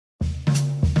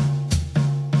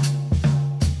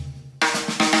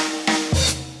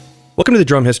Welcome to the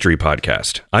Drum History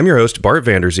Podcast. I'm your host, Bart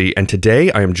Vanderzee, and today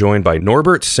I am joined by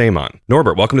Norbert Saemann.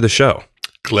 Norbert, welcome to the show.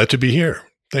 Glad to be here.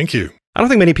 Thank you. I don't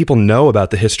think many people know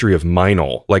about the history of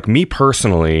Meinl. Like me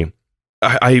personally,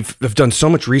 I've done so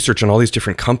much research on all these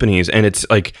different companies, and it's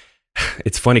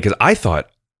funny because I thought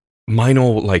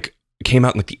Meinl came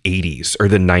out in the 80s or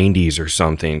the 90s or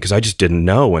something, because I just didn't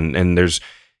know. And there's,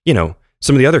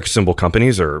 some of the other cymbal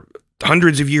companies are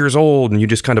hundreds of years old, and you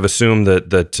just kind of assume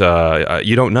that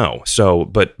you don't know. So,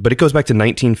 but it goes back to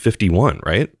 1951,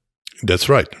 right? That's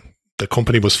right. The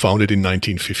company was founded in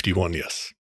 1951.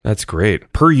 Yes. That's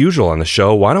great. Per usual on the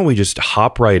show, why don't we just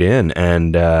hop right in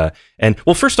and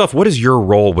well, first off, what is your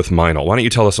role with Meinl? Why don't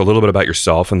you tell us a little bit about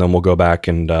yourself, and then we'll go back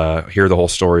and hear the whole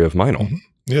story of Meinl. Mm-hmm.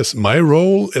 Yes, my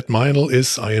role at Meinl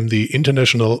is I am the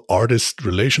International Artist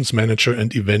Relations Manager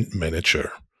and Event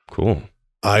Manager. Cool.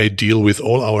 I deal with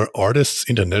all our artists,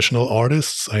 international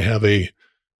artists. I have a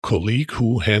colleague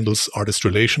who handles artist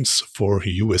relations for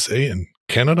USA and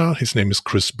Canada. His name is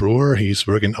Chris Brewer. He's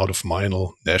working out of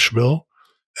Meinl, Nashville.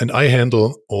 And I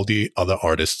handle all the other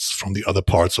artists from the other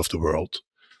parts of the world.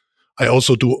 I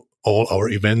also do all our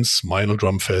events, Meinl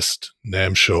Drum Fest,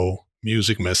 NAMM Show,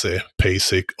 Music Messe,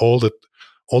 PASIC, all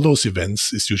those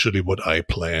events is usually what I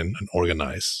plan and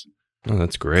organize. Oh,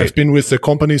 that's great. I've been with the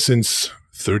company since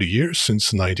 30 years,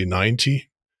 since 1990.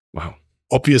 Wow.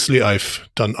 Obviously, I've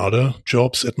done other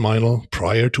jobs at Meinl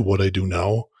prior to what I do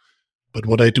now. But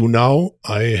what I do now,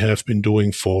 I have been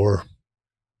doing for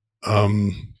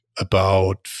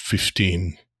about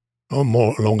 15 or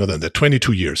more, longer than that,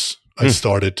 22 years. I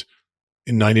started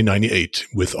in 1998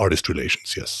 with artist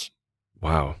relations, yes.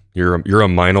 Wow. You're a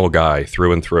Meinl guy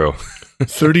through and through.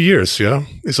 30 years, yeah.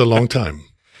 It's a long time.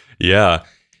 Yeah.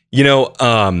 You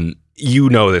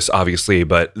know this obviously,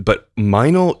 but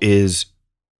Meinl is,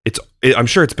 I'm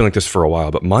sure it's been like this for a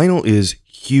while, but Meinl is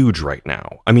huge right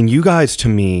now. I mean, you guys to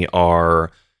me you're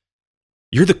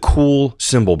the cool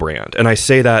cymbal brand. And I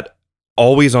say that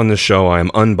always on this show.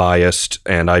 I'm unbiased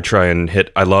and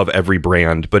I love every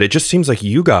brand, but it just seems like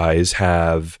you guys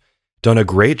have done a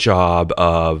great job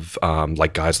of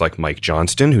like guys like Mike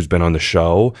Johnston, who's been on the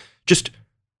show.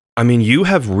 You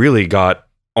have really got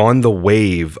on the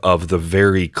wave of the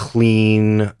very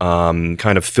clean,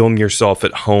 kind of film yourself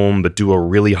at home, but do a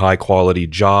really high quality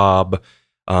job.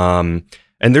 And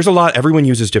there's a lot, everyone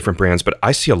uses different brands, but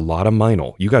I see a lot of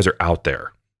Meinl. You guys are out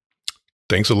there.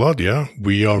 Thanks a lot. Yeah,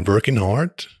 we are working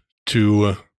hard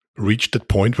to reach that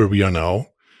point where we are now.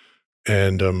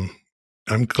 And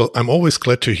I'm always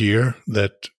glad to hear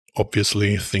that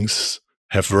obviously things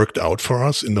have worked out for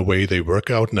us in the way they work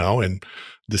out now. And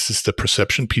this is the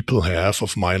perception people have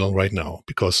of Meinl right now,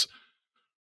 because,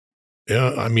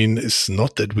 it's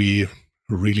not that we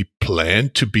really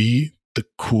planned to be the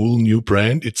cool new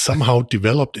brand. It somehow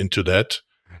developed into that.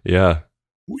 Yeah.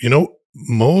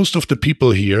 Most of the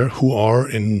people here who are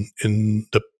in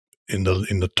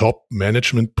the top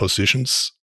management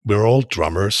positions, we're all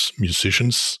drummers,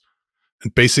 musicians,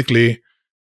 and basically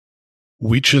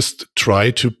we just try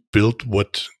to build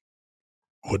what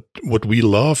we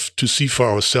love to see for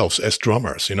ourselves as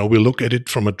drummers. We look at it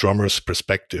from a drummer's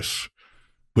perspective.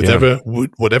 Whatever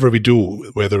we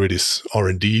do, whether it is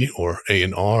R&D or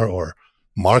A&R or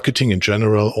marketing in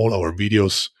general, all our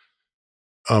videos,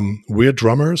 we're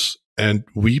drummers and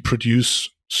we produce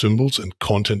cymbals and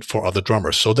content for other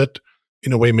drummers. So that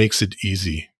in a way makes it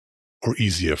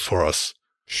easier for us.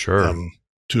 Sure.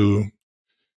 To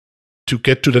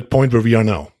get to that point where we are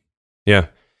now. Yeah.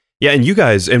 Yeah, and you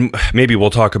guys, and maybe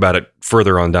we'll talk about it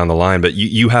further on down the line, but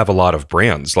you have a lot of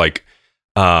brands. Like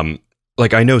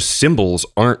I know cymbals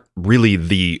aren't really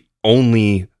the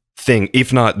only thing,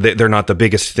 if not, they're not the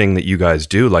biggest thing that you guys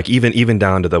do. Like even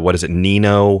down to the,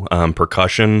 Nino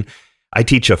percussion. I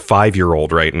teach a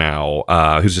 5-year-old right now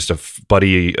who's just a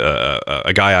buddy,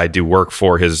 a guy I do work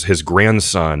for, his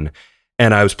grandson.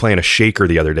 And I was playing a shaker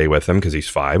the other day with him because he's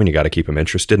 5 and you got to keep him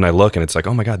interested. And I look and it's like,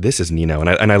 oh my God, this is Nino.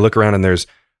 And I look around and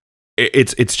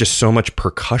it's just so much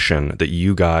percussion that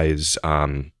you guys,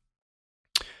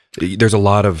 there's a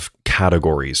lot of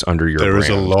categories under your brand. There is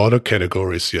a lot of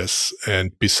categories, yes.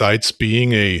 And besides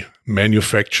being a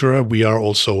manufacturer, we are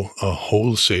also a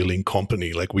wholesaling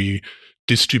company. Like we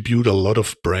distribute a lot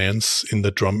of brands in the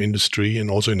drum industry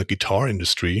and also in the guitar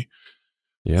industry.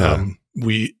 Yeah.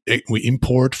 We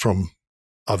import from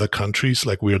other countries,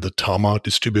 like we're the Tama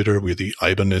distributor, we're the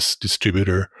Ibanez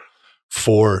distributor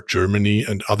for Germany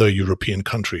and other European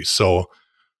countries. So,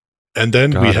 and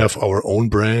then we have our own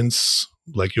brands,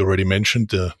 like you already mentioned,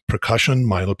 the percussion,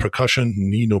 Meinl percussion,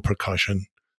 Nino percussion,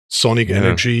 Sonic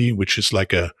Energy, which is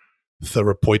like a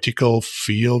therapeutical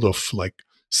field of like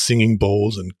singing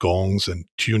bowls and gongs and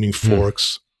tuning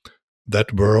forks,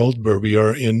 that world where we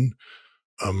are in.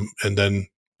 And then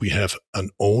we have an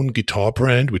own guitar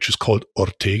brand, which is called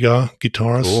Ortega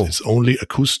Guitars. Cool. It's only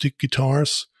acoustic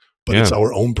guitars, but it's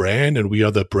our own brand, and we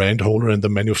are the brand holder and the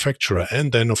manufacturer.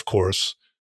 And then, of course,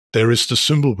 there is the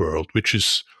cymbal world, which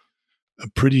is a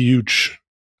pretty huge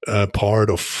part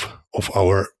of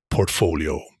our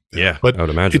portfolio. Yeah, but I would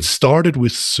imagine. It started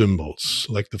with cymbals.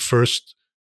 Like the first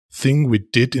thing we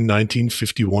did in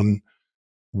 1951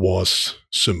 was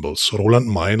cymbals. So Roland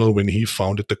Meinl, when he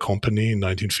founded the company in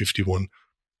 1951,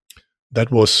 that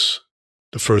was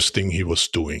the first thing he was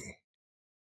doing.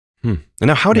 And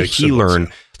now, how did he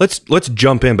learn? Yeah. Let's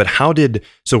jump in. But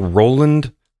so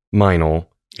Roland Meinl,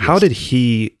 Yes. how did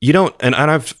he? You don't, and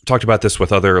I've talked about this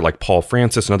with other like Paul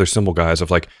Francis and other cymbal guys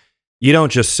of like, you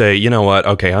don't just say, you know what?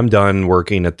 Okay, I'm done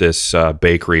working at this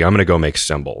bakery. I'm going to go make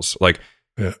cymbals. Like,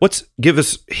 give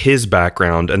us his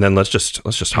background, and then let's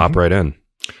just hop right in.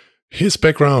 His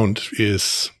background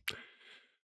is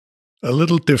a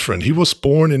little different. He was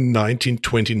born in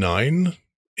 1929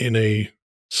 in a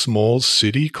small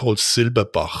city called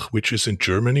Silberbach, which is in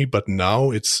Germany, but now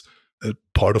it's a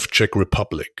part of Czech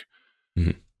Republic.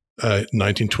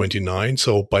 1929.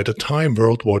 So by the time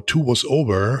World War II was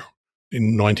over,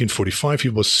 in 1945, he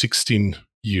was 16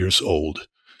 years old.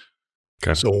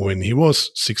 Okay. So when he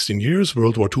was 16 years,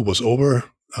 World War II was over.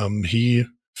 He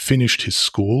finished his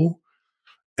school,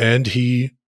 and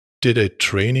he did a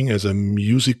training as a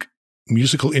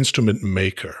musical instrument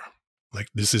maker. Like,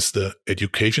 this is the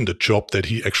education, the job that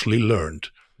he actually learned.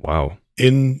 Wow.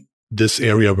 In this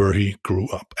area where he grew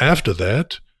up. After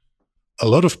that, a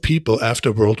lot of people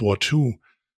after World War II,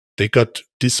 they got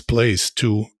displaced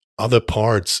to other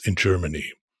parts in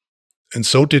Germany. And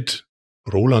so did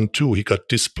Roland too. He got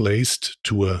displaced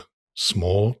to a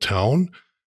small town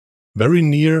very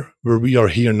near where we are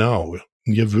here now,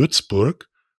 near Würzburg.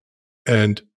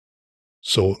 And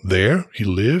so there he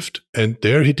lived, and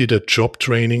there he did a job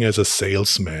training as a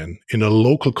salesman in a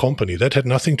local company. That had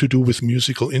nothing to do with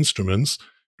musical instruments.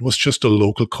 It was just a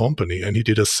local company, and he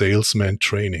did a salesman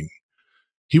training.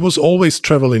 He was always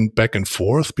traveling back and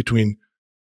forth between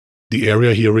the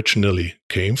area he originally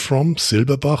came from,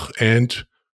 Silberbach, and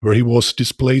where he was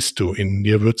displaced to in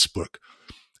near Würzburg.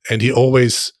 And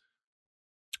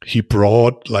he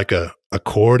brought like a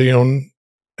accordion,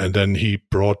 and then he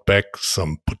brought back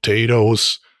some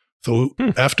potatoes. So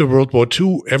after World War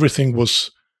II, everything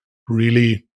was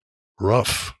really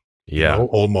rough,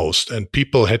 almost. And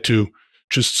people had to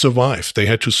just survive. They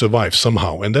had to survive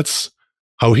somehow. And that's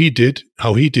how he did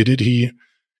it.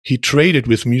 He traded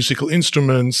with musical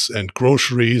instruments and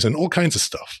groceries and all kinds of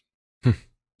stuff.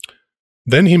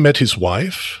 Then he met his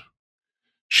wife.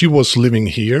 She was living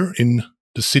here in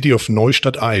the city of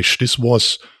Neustadt-Aisch. This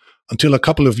was, until a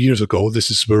couple of years ago, this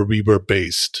is where we were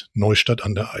based, Neustadt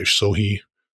an der Aisch. So he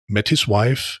met his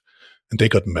wife, and they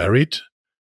got married.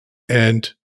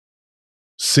 And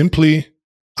simply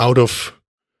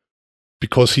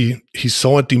because he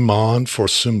saw a demand for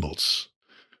cymbals.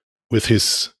 With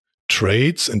his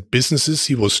trades and businesses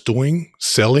he was doing,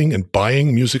 selling and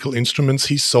buying musical instruments,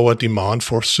 he saw a demand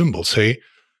for cymbals. Hey,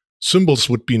 cymbals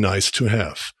would be nice to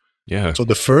have. Yeah. So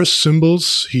the first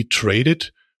cymbals he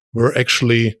traded were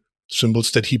actually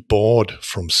cymbals that he bought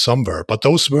from somewhere, but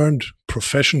those weren't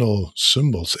professional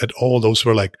cymbals at all. Those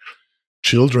were like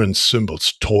children's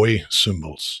cymbals, toy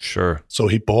cymbals. Sure. So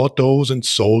he bought those and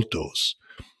sold those.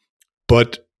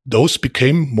 But those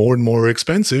became more and more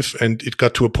expensive, and it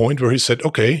got to a point where he said,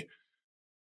 okay,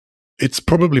 it's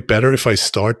probably better if I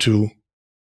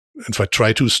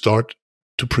try to start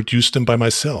to produce them by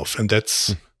myself. And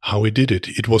that's how he did it.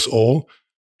 It was all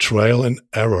trial and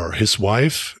error. His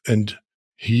wife and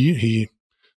they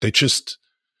just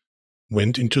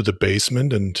went into the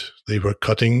basement, and they were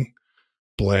cutting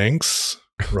blanks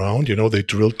around. They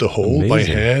drilled the hole by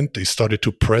hand. They started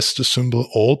to press the cymbal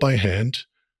all by hand.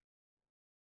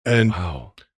 And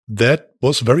that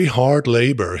was very hard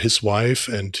labor his wife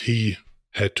and he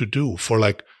had to do for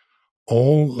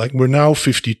we're now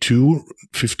 52,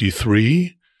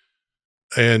 53.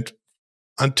 And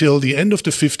until the end of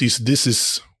the 50s, this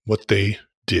is what they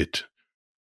did.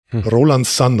 Roland's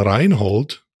son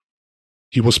Reinhold,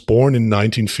 he was born in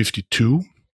 1952.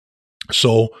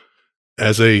 So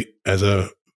as a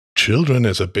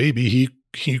baby,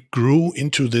 he grew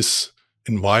into this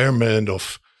environment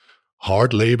of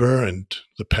hard labor and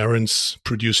the parents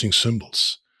producing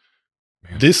cymbals.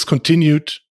 Man. This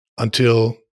continued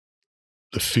until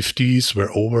the 50s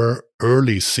were over,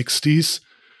 early 60s.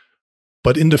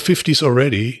 But in the 50s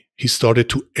already, he started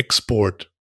to export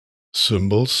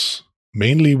cymbals,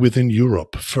 mainly within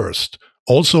Europe first.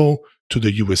 also to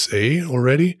the USA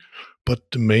already,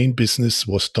 but the main business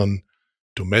was done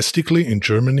domestically in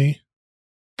Germany,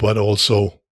 but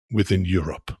also within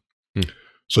Europe.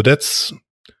 So that's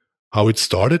how it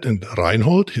started. And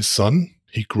Reinhold, his son,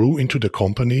 he grew into the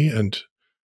company, and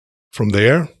from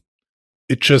there,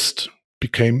 it just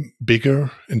became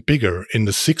bigger and bigger. In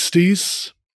the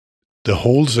 60s, the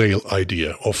wholesale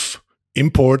idea of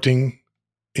importing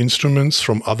instruments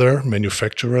from other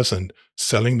manufacturers and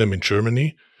selling them in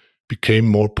Germany became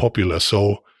more popular.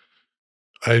 So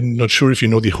I'm not sure if you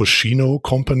know the Hoshino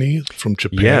company from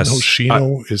Japan. Yes.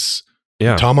 Hoshino is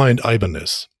Tama and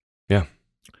Ibanez. Yeah.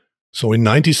 So in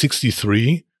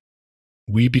 1963,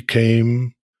 we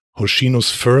became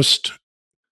Hoshino's first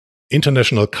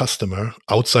international customer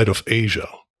outside of Asia.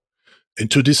 And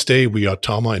to this day, we are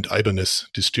Tama and Ibanez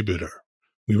distributor.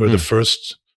 We were the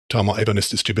first Tama Ibanez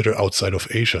distributor outside of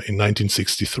Asia in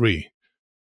 1963.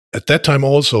 At that time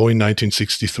also, in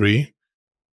 1963,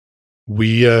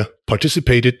 we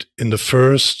participated in the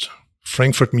first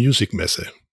Frankfurt Music Messe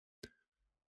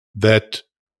that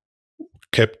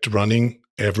kept running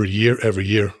every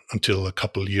year until a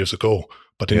couple of years ago.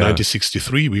 But in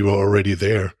 1963, we were already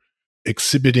there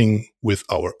exhibiting with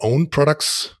our own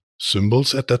products,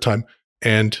 cymbals at that time,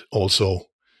 and also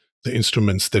the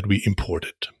instruments that we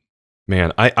imported.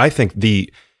 Man, I think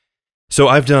so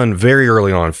I've done very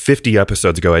early on, 50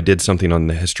 episodes ago, I did something on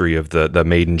the history of the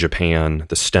made in Japan,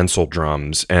 the stencil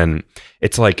drums. And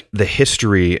it's like the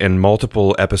history and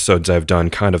multiple episodes I've done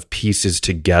kind of pieces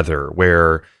together,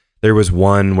 where there was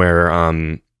one where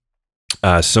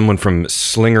someone from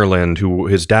Slingerland, who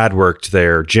his dad worked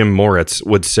there, Jim Moritz,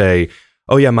 would say,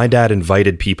 oh yeah, my dad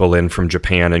invited people in from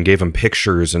Japan and gave them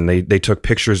pictures, and they took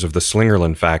pictures of the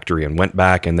Slingerland factory and went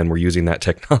back, and then we're using that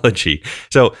technology.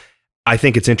 So I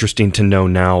think it's interesting to know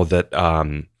now that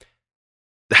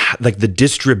like the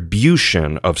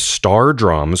distribution of Star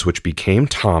drums, which became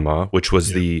Tama, which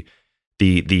was the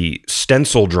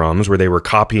stencil drums where they were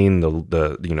copying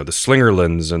the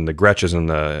Slingerlands and the Gretches, and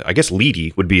I guess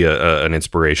Leedy would be an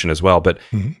inspiration as well, but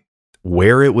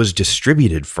where it was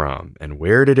distributed from and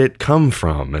where did it come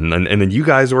from, and then you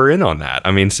guys were in on that. I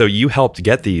mean, so you helped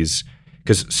get these,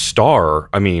 because Star,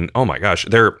 I mean, oh my gosh,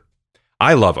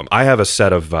 I love them. I have a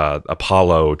set of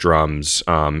Apollo drums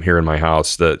here in my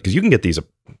house, because you can get these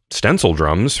stencil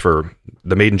drums for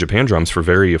the made in Japan drums for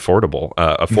very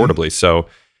affordably. So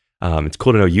it's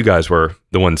cool to know you guys were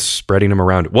the ones spreading them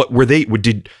around. What were they?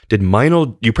 Did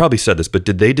Meinl? You probably said this, but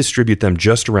did they distribute them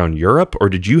just around Europe, or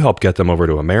did you help get them over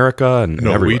to America and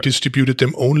No, everywhere? We distributed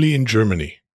them only in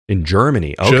Germany. In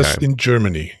Germany, okay. Just in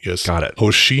Germany, yes. Got it.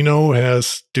 Hoshino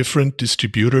has different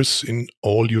distributors in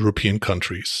all European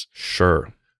countries.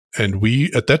 Sure. And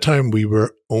at that time, we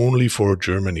were only for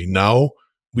Germany. Now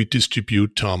we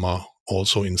distribute Tama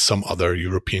also in some other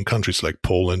European countries like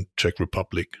Poland, Czech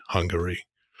Republic, Hungary.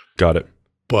 Got it.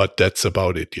 But that's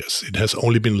about it, yes. It has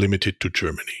only been limited to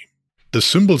Germany. The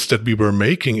cymbals that we were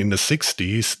making in the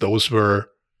 60s, those were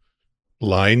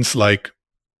lines like,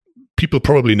 people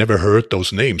probably never heard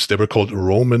those names. They were called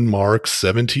Roman Mark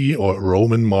 70 or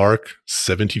Roman Mark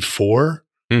 74.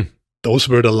 Those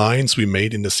were the lines we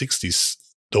made in the 60s.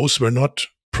 Those were not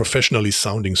professionally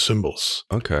sounding cymbals.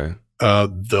 Okay.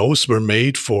 Those were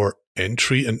made for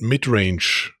entry and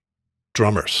mid-range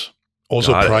drummers.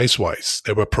 Also price-wise.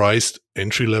 They were priced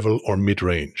entry-level or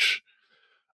mid-range.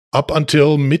 Up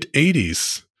until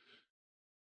mid-80s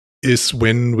is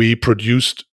when we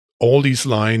produced all these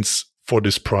lines for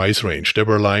this price range. There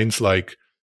were lines like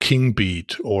King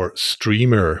Beat or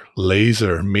Streamer,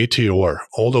 Laser, Meteor,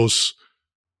 all those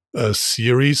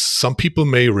series. Some people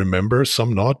may remember,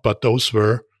 some not, but those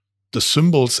were the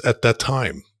cymbals at that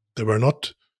time. They were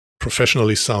not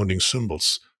professionally sounding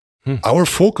cymbals. Our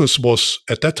focus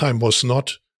at that time was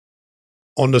not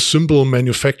on the cymbal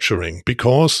manufacturing,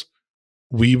 because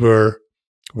we were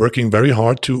working very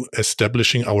hard to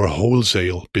establishing our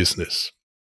wholesale business.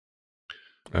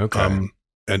 Okay.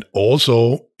 And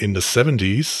also in the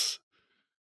 70s,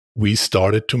 we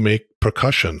started to make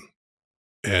percussion.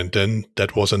 And then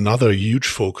that was another huge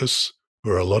focus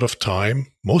where a lot of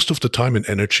time, most of the time and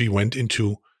energy went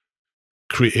into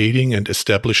creating and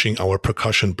establishing our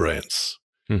percussion brands.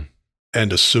 And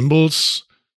the cymbals,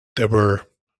 they were,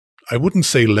 I wouldn't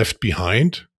say left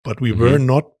behind, but we were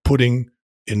not putting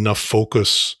enough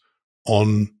focus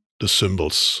on the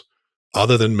cymbals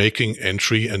other than making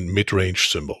entry and mid-range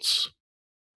cymbals.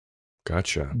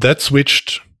 Gotcha. That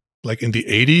switched, like in the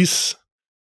 80s,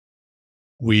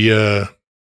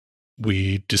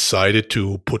 we decided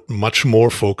to put much more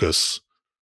focus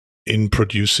in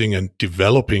producing and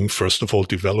developing, first of all,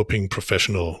 developing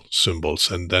professional cymbals.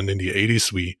 And then in the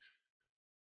 80s, we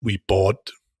we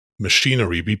bought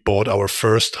machinery. We bought our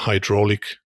first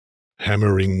hydraulic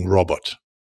hammering robot.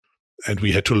 And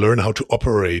we had to learn how to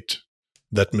operate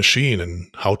that machine and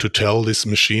how to tell this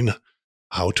machine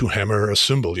how to hammer a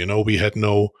cymbal. We had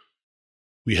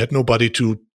nobody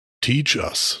to teach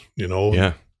us,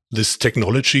 Yeah. This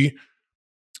technology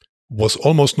was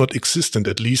almost not existent,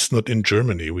 at least not in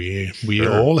Germany. We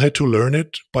Sure. all had to learn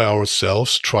it by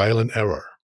ourselves, trial and error.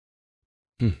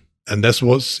 And this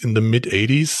was in the mid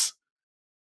 80s.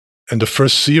 And the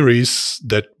first series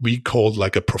that we called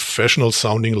like a professional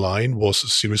sounding line was a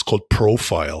series called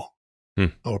Profile.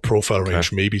 Our Profile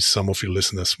range. Maybe some of your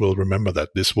listeners will remember that.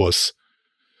 This was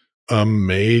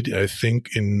made, I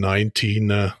think, in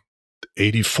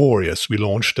 1984. Yes, we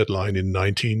launched that line in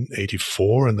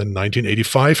 1984. And then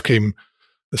 1985 came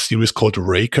a series called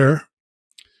Raker,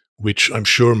 which I'm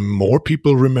sure more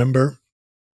people remember.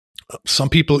 Some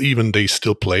people even, they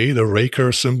still play the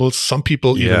Raker cymbals. Some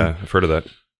people even... Yeah, I've heard of that.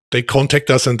 They contact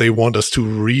us and they want us to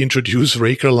reintroduce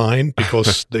Raker line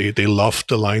because they loved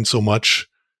the line so much.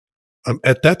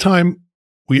 At that time,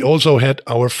 we also had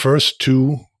our first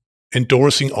two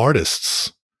endorsing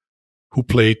artists who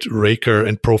played Raker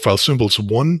and Profile cymbals.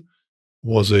 One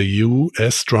was a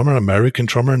US drummer, American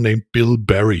drummer named Bill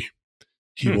Berry.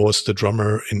 He was the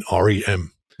drummer in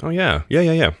REM. Oh, yeah.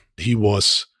 Yeah. He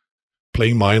was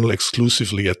playing Meinl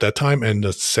exclusively at that time. And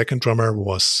the second drummer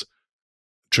was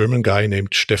German guy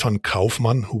named Stefan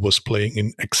Kaufmann, who was playing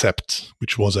in Accept,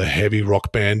 which was a heavy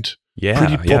rock band. Yeah.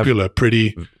 Pretty popular,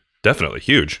 definitely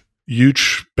huge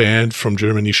band from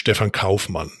Germany, Stefan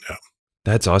Kaufmann. Yeah.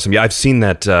 That's awesome. Yeah, I've seen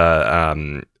that.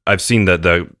 I've seen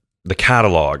the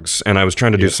catalogs, and I was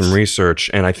trying to do some research,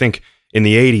 and I think in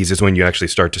the 80s is when you actually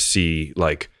start to see,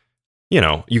 like,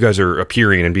 you guys are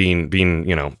appearing and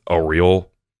being a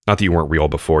real, not that you weren't real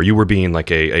before, you were being like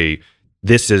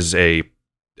this is a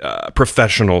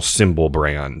professional cymbal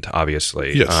brand,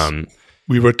 obviously. Yes.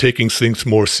 We were taking things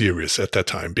more serious at that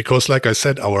time because, like I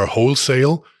said, our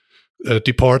wholesale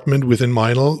department within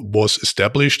Meinl was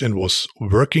established and was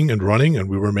working and running, and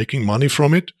we were making money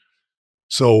from it.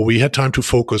 So we had time to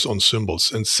focus on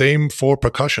cymbals, and same for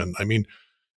percussion. I mean,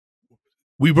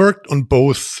 we worked on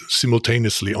both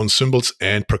simultaneously, on cymbals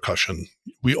and percussion.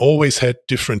 We always had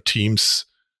different teams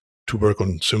to work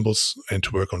on cymbals and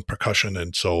to work on percussion,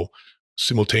 and so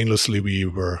simultaneously we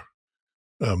were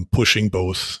pushing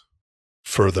both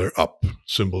further up,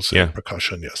 cymbals and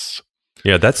percussion. Yes.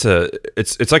 Yeah,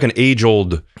 it's like an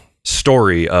age-old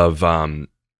story of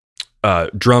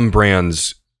drum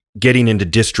brands getting into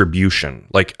distribution.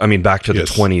 Like, I mean, back to the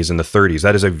 20s and the 30s,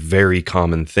 that is a very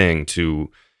common thing to,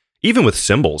 even with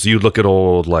cymbals. You'll look at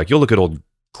old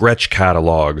Gretsch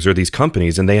catalogs or these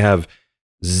companies, and they have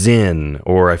Zinn,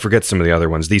 or I forget some of the other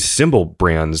ones, these cymbal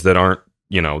brands that aren't,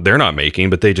 they're not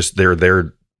making, but they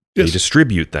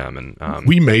distribute them. And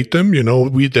we made them,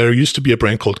 there used to be a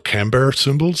brand called Camber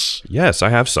cymbals. Yes, I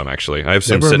have some, actually. I have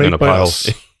some sitting in a pile.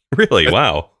 Really?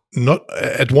 Wow. Not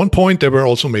at one point they were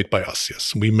also made by us.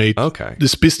 Yes, we made. Okay.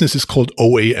 This business is called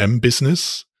OEM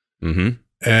business,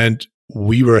 and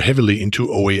we were heavily into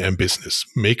OEM business,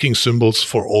 making cymbals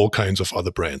for all kinds of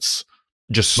other brands.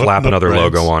 Just slap another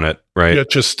brands. Logo on it, right? Yeah,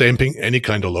 just stamping any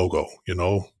kind of logo.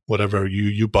 Whatever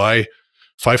you buy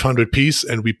 500 piece,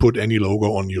 and we put any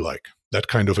logo on you like. That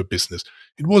kind of a business.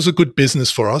 It was a good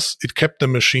business for us. It kept the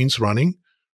machines running,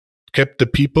 kept the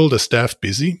people, the staff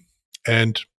busy,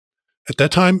 and at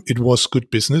that time, it was good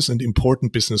business and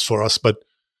important business for us, but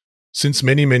since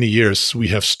many, many years, we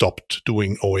have stopped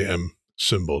doing OEM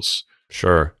cymbals.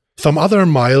 Sure. Some other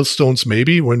milestones,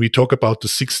 maybe, when we talk about the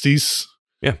 60s.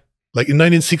 Yeah. Like in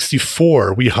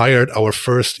 1964, we hired our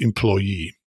first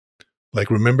employee. Like,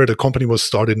 remember, the company was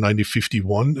started in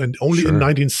 1951, and only in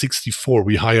 1964,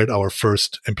 we hired our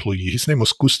first employee. His name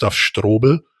was Gustav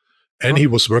Strobel, and he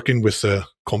was working with the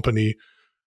company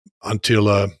until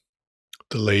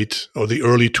the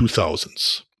early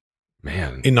 2000s.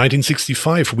 Man. In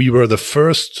 1965, we were the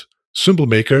first cymbal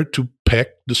maker to pack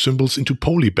the cymbals into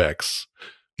poly bags.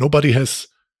 Nobody has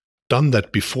done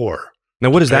that before. Now,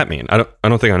 what does that mean? I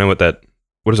don't think I know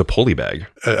what is a poly bag?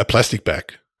 A plastic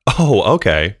bag. Oh,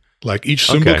 okay. Like each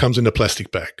cymbal comes in a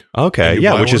plastic bag. Okay,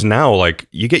 yeah, which is now like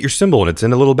you get your cymbal and it's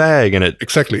in a little bag and it...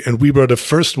 Exactly, and we were the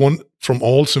first one from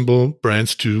all cymbal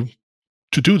brands to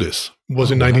do this. It was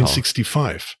in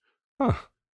 1965. Huh.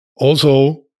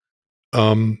 Also,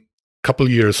 couple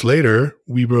years later,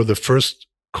 we were the first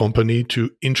company to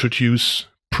introduce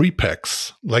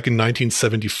pre-packs. Like in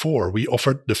 1974, we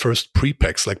offered the first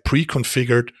pre-packs, like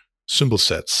pre-configured cymbal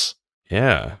sets.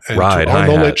 Yeah, and right.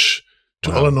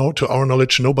 To our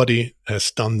knowledge, nobody has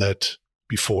done that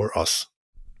before us.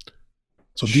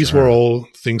 So these were all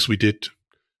things we did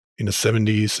in the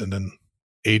 70s, and then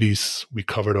 80s we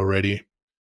covered already.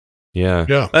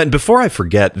 Yeah. And before I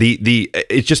forget,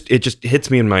 it just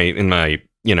hits me in my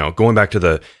going back to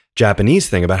the Japanese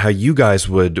thing about how you guys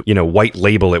would, white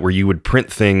label it, where you would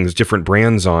print things, different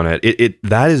brands on it.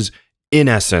 That is in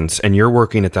essence, and you're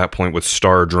working at that point with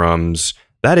Star Drums.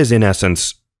 That is in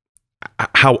essence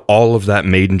how all of that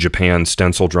made in Japan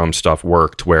stencil drum stuff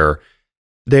worked, where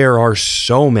there are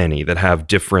so many that have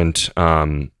different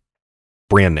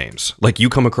brand names. Like you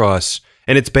come across,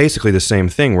 and it's basically the same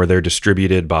thing where they're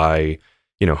distributed by,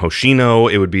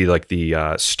 Hoshino. It would be like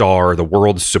the Star, the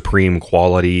World's Supreme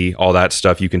Quality, all that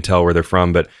stuff. You can tell where they're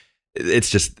from, but it's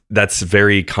just, that's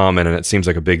very common, and it seems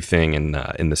like a big thing in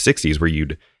the 60s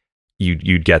where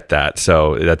you'd get that.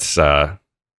 So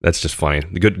that's just funny.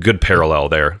 Good parallel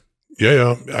there.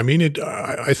 Yeah. I mean,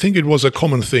 I think it was a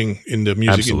common thing in the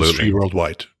music industry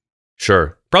worldwide.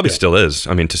 Sure. Probably still is.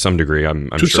 I mean, to some degree, I'm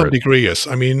sure. To some degree, yes.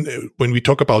 I mean, when we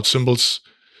talk about cymbals,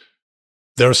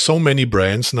 there are so many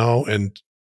brands now, and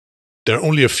there are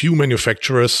only a few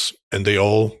manufacturers, and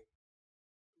all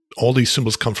these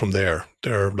cymbals come from there.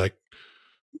 There are like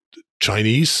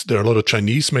Chinese, there are a lot of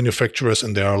Chinese manufacturers,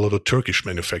 and there are a lot of Turkish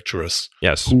manufacturers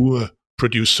who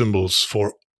produce cymbals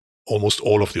for almost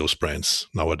all of those brands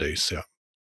nowadays. Yeah.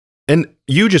 And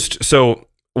so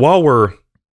while we're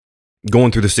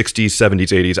going through the 60s, 70s,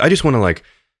 80s, I just want to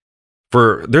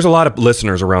there's a lot of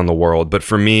listeners around the world, but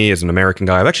for me as an American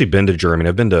guy, I've actually been to Germany.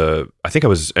 I've been to, I think I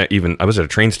was at a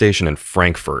train station in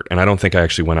Frankfurt, and I don't think I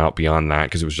actually went out beyond that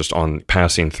because it was just on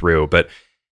passing through. But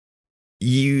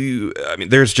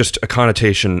there's just a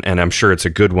connotation, and I'm sure it's a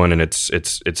good one, and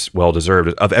it's well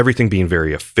deserved, of everything being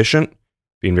very efficient,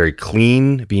 being very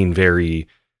clean, being very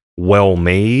well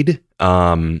made.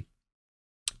 That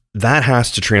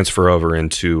has to transfer over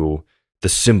into the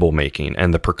cymbal making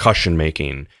and the percussion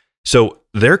making. So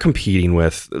they're competing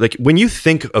with, like, when you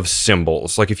think of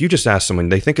cymbals, like if you just ask someone,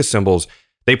 they think of cymbals,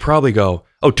 they probably go,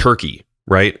 oh, Turkey,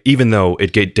 right? Even though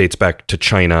it dates back to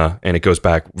China and it goes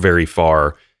back very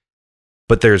far.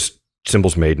 But there's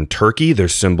cymbals made in Turkey.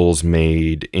 There's cymbals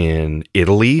made in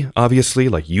Italy, obviously,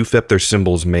 like UFIP. There's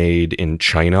cymbals made in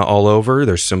China all over.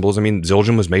 There's cymbals,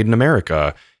 Zildjian was made in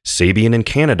America, Saemann in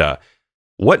Canada.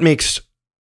 What makes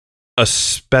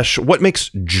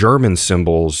German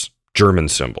cymbals,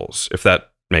 if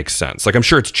that makes sense? Like, I'm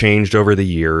sure it's changed over the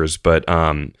years, but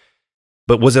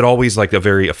was it always like a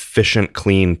very efficient,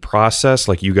 clean process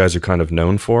like you guys are kind of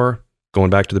known for, going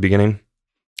back to the beginning?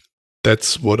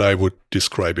 That's what I would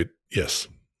describe it, yes.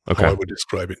 Okay. How I would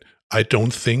describe it. I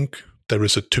don't think there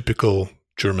is a typical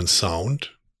German sound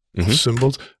of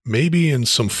cymbals. Maybe in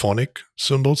symphonic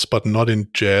cymbals, but not in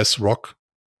jazz rock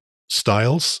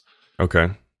styles. Okay.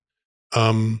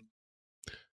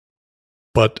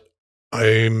 But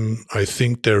I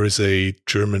think there is a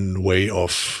German way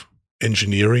of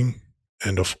engineering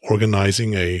and of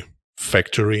organizing a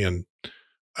factory, and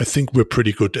I think we're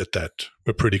pretty good at that.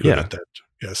 We're pretty good at that.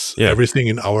 Yes. Yeah. Everything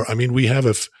in we have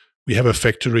a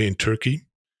factory in Turkey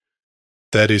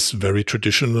that is very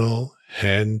traditional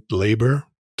hand labor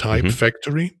type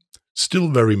factory, still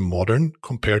very modern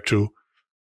compared to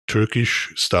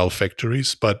Turkish style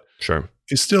factories, but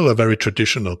it's still a very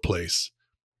traditional place.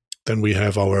 Then we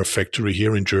have our factory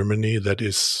here in Germany that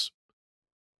is,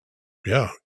 you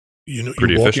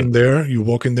walk in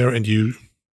there and you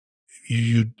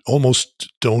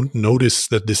almost don't notice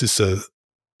that this is a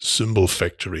cymbal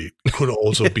factory. It could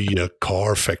also be a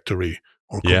car factory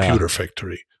or computer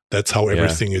factory. That's how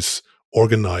everything is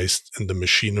organized, and the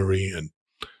machinery, and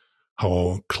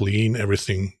how clean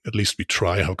everything, at least we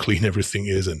try how clean everything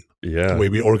is, and the way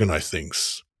we organize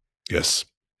things. Yes.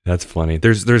 That's funny.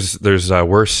 There's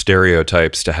worse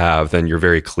stereotypes to have than you're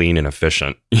very clean and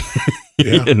efficient. I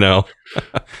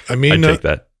take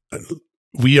that.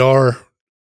 We are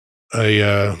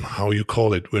how you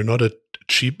call it? We're not a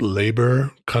cheap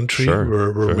labor country.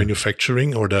 We're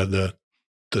manufacturing, or the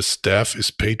staff is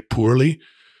paid poorly.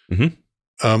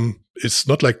 It's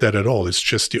not like that at all. It's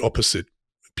just the opposite.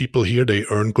 People here, they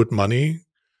earn good money.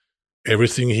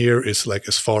 Everything here is like,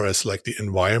 as far as like the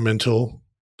environmental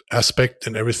aspect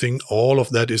and everything, all of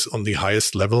that is on the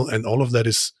highest level, and all of that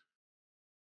is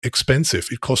expensive.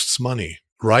 It costs money,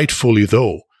 rightfully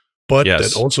though. But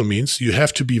that also means you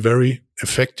have to be very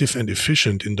effective and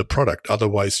efficient in the product.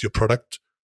 Otherwise, your product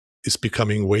is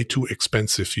becoming way too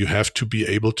expensive. You have to be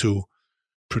able to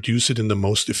produce it in the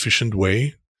most efficient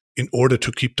way in order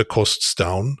to keep the costs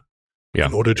down,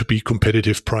 in order to be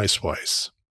competitive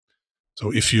price-wise.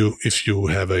 So if you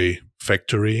have a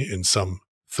factory in some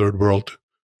third world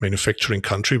manufacturing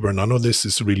country where none of this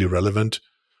is really relevant,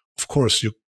 of course,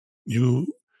 you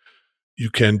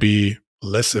can be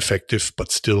less effective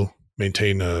but still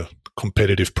maintain a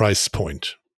competitive price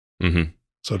point. Mm-hmm.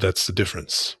 So that's the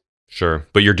difference. Sure.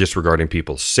 But you're disregarding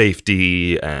people's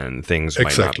safety and things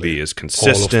might not be as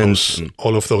consistent.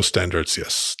 All of those standards,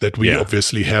 yes, that we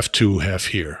obviously have to have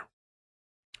here.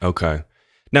 Okay.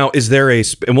 Now, is there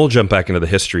and we'll jump back into the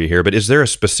history here, but is there a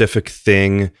specific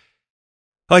thing?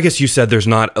 I guess you said there's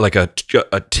not like a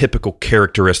typical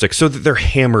characteristic. So that they're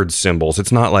hammered cymbals.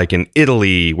 It's not like in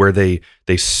Italy where they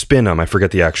spin them. I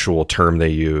forget the actual term they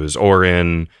use. Or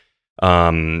in,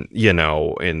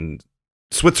 in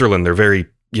Switzerland, they're very,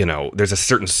 there's a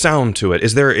certain sound to it.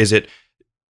 Is there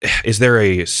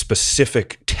a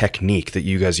specific technique that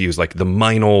you guys use, like the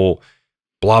Meinl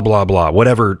blah, blah, blah,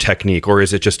 whatever technique, or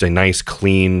is it just a nice,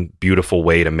 clean, beautiful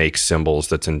way to make cymbals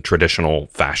that's in traditional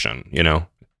fashion,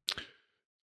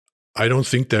 I don't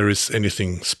think there is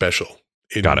anything special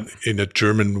in a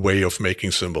German way of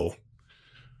making cymbal.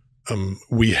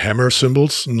 We hammer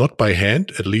cymbals, not by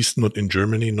hand, at least not in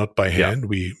Germany, not by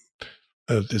hand.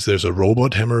 There's a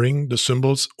robot hammering the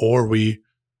cymbals, or we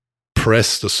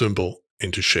press the cymbal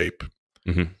into shape.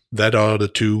 Mm-hmm. That are the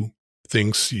two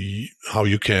things, the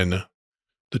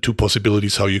two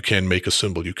possibilities how you can make a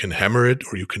cymbal. You can hammer it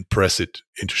or you can press it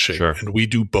into shape. Sure. And we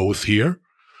do both here.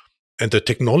 And the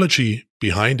technology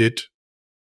behind it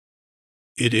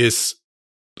is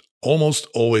almost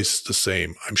always the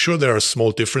same. I'm sure there are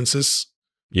small differences.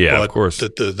 Yeah, but of course.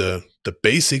 The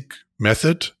basic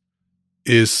method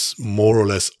is more or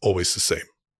less always the same.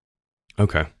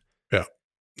 Okay. Yeah.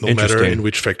 No matter in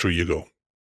which factory you go.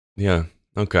 Yeah.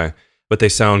 Okay. But they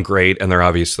sound great, and they're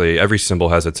obviously, every cymbal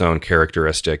has its own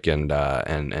characteristic, and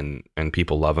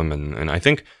people love them. And I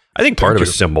think part of a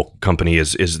cymbal company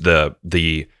is the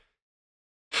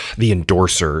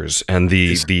endorsers and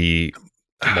the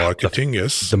marketing,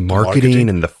 yes. The marketing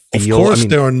and the feel. Of course,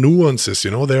 there are nuances,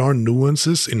 there are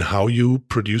nuances in how you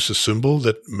produce a cymbal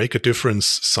that make a difference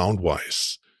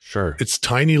sound-wise. Sure. It's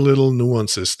tiny little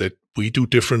nuances that we do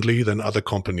differently than other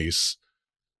companies.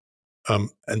 And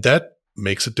that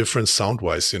makes a difference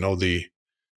sound-wise, the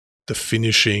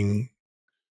finishing,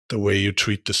 the way you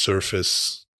treat the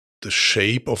surface, the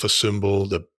shape of a cymbal,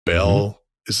 the bell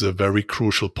is a very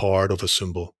crucial part of a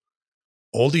cymbal.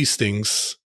 All these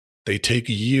things, they take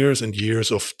years and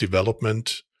years of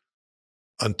development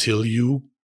until you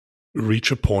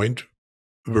reach a point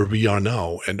where we are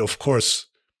now. And of course,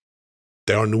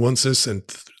 there are nuances and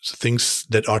things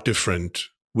that are different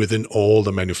within all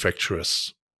the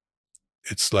manufacturers.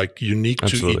 It's like unique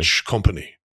to each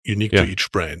company, unique to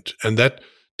each brand. And that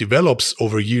develops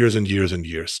over years and years and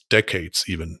years, decades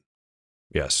even.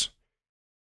 Yes.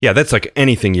 Yeah, that's like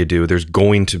anything you do. There's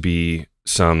going to be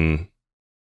some,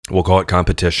 we'll call it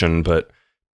competition, but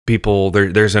people,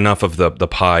 there's enough of the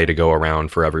pie to go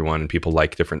around for everyone. People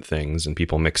like different things, and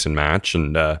people mix and match,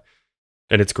 and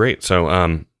it's great.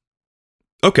 So,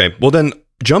 okay, well then,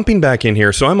 jumping back in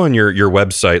here. So I'm on your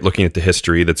website looking at the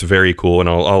history. That's very cool, and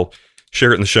I'll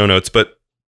share it in the show notes. But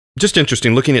just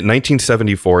interesting, looking at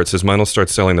 1974, it says Meinl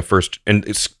starts selling the first, and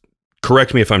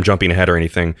correct me if I'm jumping ahead or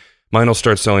anything, Meinl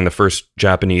starts selling the first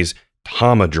Japanese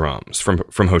Tama drums from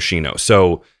Hoshino.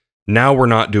 So now we're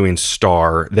not doing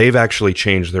Star. They've actually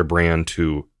changed their brand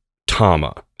to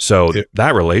Tama. So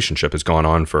that relationship has gone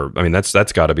on for,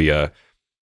 that's got to be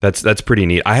that's pretty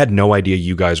neat. I had no idea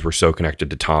you guys were so connected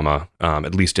to Tama,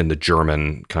 at least in the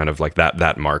German kind of like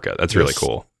that market. That's really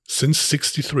cool. Since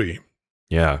 63.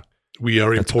 Yeah. We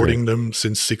are importing them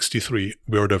since 63.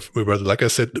 We were like I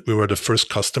said, we were the first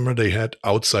customer they had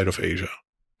outside of Asia.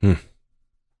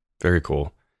 Very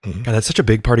cool. Mm-hmm. God, that's such a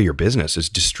big part of your business, is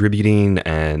distributing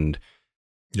and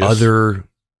other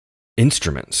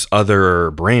instruments,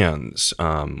 other brands,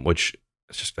 which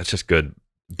that's just good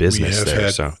business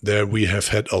there. We have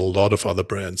had a lot of other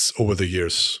brands over the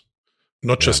years,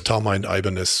 not just Tama and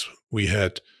Ibanez. We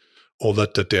had all the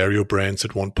Dario brands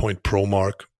at one point,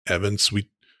 Promark, Evans.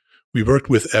 We worked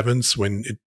with Evans when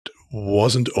it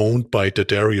wasn't owned by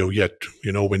Dario yet.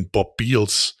 When Bob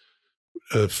Beals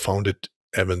founded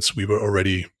Evans, we were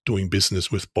already doing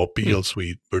business with Bob Beals.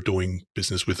 We were doing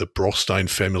business with the Brostein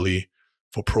family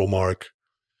for Promark.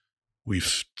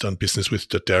 We've done business with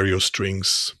the Dario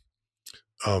strings.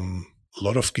 A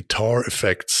lot of guitar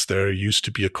effects. There used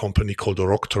to be a company called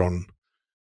Rocktron.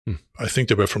 I think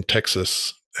they were from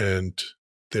Texas, and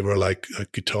they were like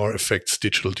guitar effects,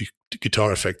 digital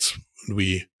guitar effects.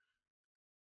 We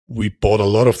bought a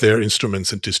lot of their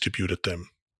instruments and distributed them.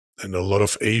 And a lot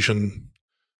of Asian,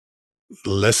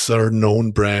 lesser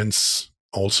known brands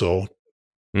also,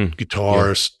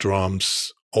 guitars,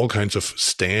 drums, all kinds of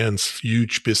stands,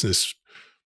 huge business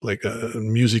like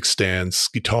music stands,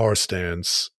 guitar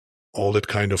stands, all that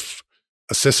kind of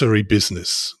accessory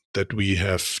business that we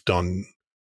have done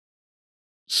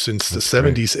since the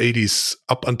 70s, 80s,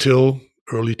 up until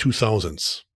early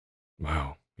 2000s.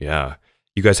 Wow. Yeah.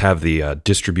 You guys have the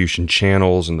distribution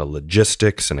channels and the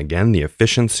logistics and, again, the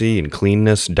efficiency and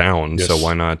cleanness down. Yes. So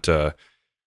why not do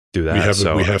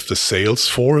that? We have the sales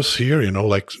force here,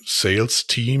 like sales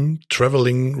team,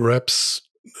 traveling reps,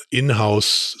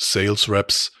 in-house sales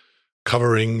reps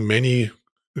covering many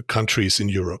countries in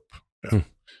Europe. Yeah.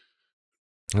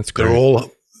 That's great.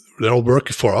 They're all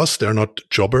working for us. They're not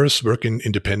jobbers working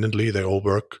independently. They all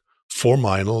work for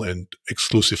Meinl and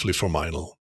exclusively for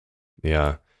Meinl.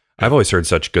 Yeah. I've always heard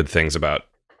such good things about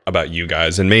you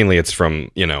guys, and mainly it's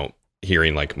from,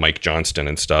 hearing like Mike Johnston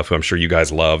and stuff, who I'm sure you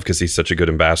guys love because he's such a good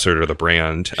ambassador to the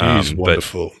brand. He's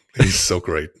wonderful. He's so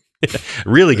great.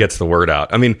 Really gets the word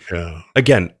out. I mean,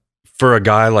 again, for a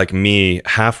guy like me,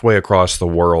 halfway across the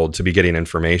world to be getting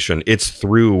information, it's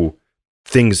through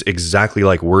things exactly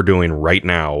like we're doing right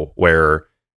now, where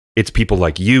it's people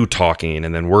like you talking,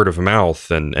 and then word of mouth,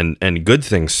 and good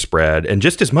things spread, and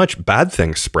just as much bad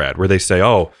things spread, where they say,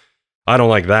 oh, I don't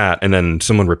like that, and then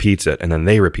someone repeats it, and then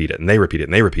they repeat it, and they repeat it,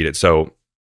 and they repeat it. So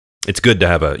it's good to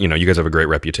have you guys have a great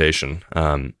reputation.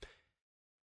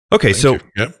 Okay, so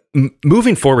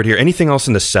moving forward here, anything else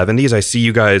in the 70s? I see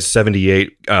you guys,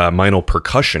 78, Meinl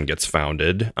Percussion gets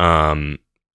founded and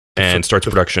starts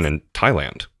production in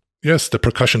Thailand. Yes, the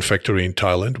percussion factory in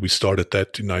Thailand. We started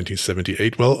that in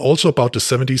 1978. Well, also about the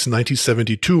 70s,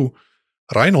 1972,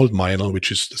 Roland Meinl,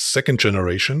 which is the second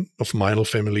generation of Meinl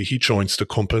family, he joins the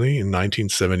company in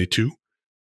 1972.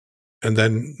 And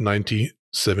then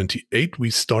 1978,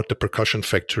 we start the percussion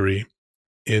factory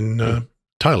in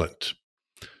Thailand,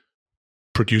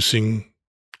 producing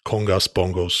congas,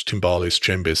 bongos, timbales,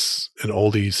 djembes, and all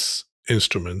these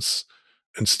instruments,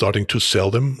 and starting to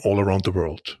sell them all around the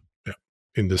world.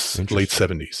 In this late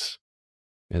 70s.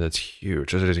 Yeah, that's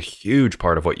huge. That is a huge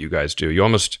part of what you guys do. You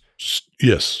almost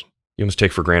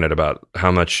take for granted about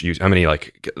how many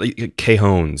like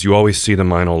cajones. You always see the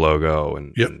Meinl logo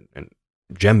and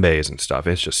djembes and stuff.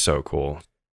 It's just so cool.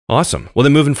 Awesome. Well,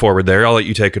 then moving forward there, I'll let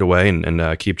you take it away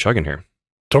and keep chugging here.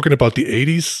 Talking about the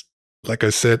 80s, like I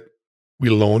said, we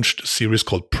launched a series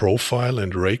called Profile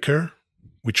and Raker,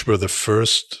 which were the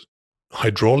first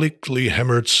hydraulically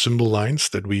hammered cymbal lines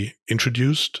that we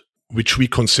introduced, which we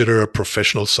consider a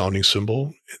professional sounding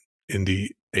cymbal. In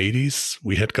the 80s,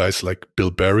 we had guys like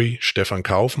Bill Berry, Stefan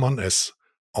Kaufmann as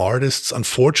artists.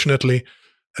 Unfortunately,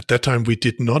 at that time, we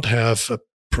did not have a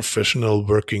professional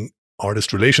working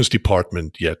artist relations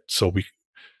department yet. So we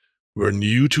were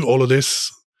new to all of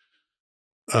this.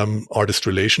 Artist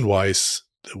relation wise,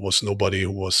 there was nobody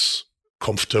who was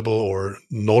comfortable or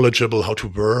knowledgeable how to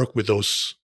work with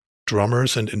those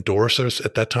drummers and endorsers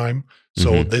at that time.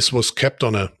 So this was kept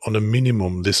on a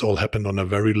minimum. This all happened on a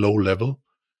very low level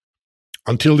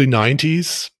until the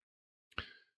 90s,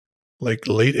 like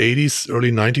late 80s,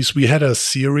 early 90s. We had a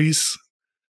series,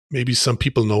 maybe some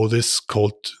people know this,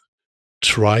 called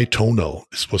Tritonal.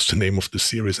 This was the name of the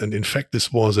series. And in fact,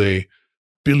 this was a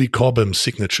Billy Cobham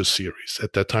signature series.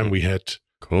 At that time, we had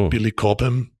Billy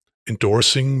Cobham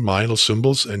endorsing Meinl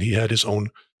cymbals, and he had his own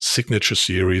signature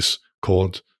series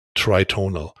called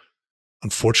Tritonal.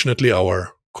 Unfortunately,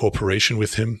 our cooperation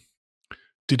with him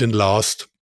didn't last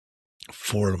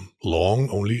for long,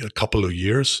 only a couple of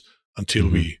years until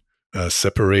we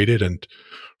separated. And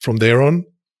from there on,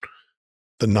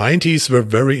 the 90s were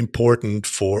very important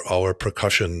for our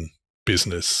percussion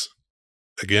business.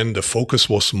 Again, the focus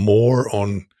was more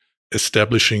on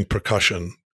establishing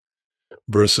percussion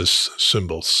versus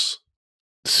cymbals.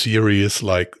 Series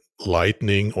like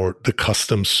Lightning or the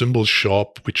custom cymbal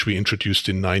shop, which we introduced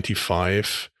in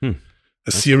 95.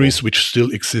 A series which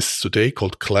still exists today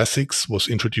called Classics was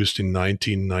introduced in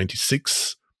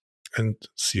 1996. And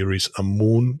series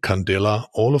Amun, Candela,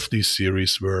 all of these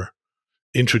series were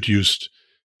introduced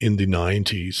in the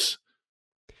 90s.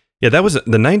 Yeah, the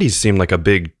 90s seemed like a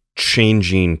big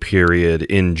changing period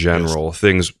in general. Yes.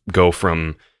 Things go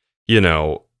from,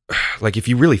 like if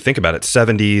you really think about it,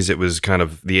 70s, it was kind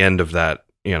of the end of that,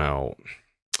 the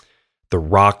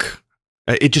rock,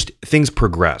 things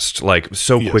progressed like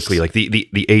so quickly. Like the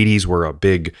 80s were a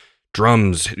big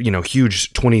drums,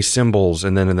 huge 20 cymbals.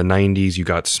 And then in the 90s, you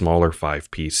got smaller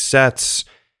 5-piece sets,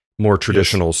 more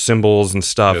traditional cymbals and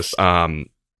stuff. Yes.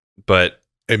 But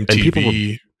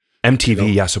MTV,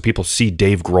 so people see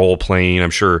Dave Grohl playing. I'm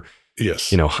sure,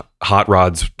 Hot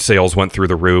Rod's sales went through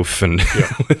the roof, and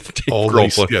with Dave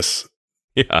Grohl.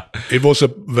 Yeah, it was a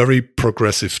very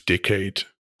progressive decade,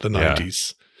 the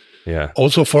 90s. Yeah.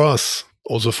 Also for us.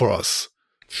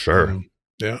 Sure.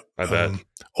 Yeah. I bet.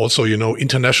 Also,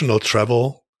 international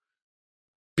travel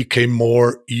became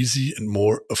more easy and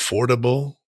more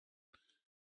affordable.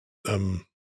 The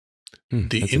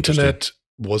That's internet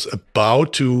was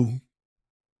about to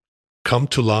come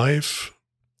to life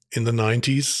in the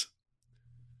 90s.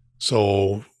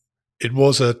 So it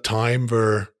was a time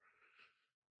where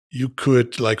you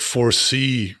could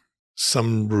foresee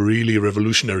some really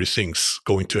revolutionary things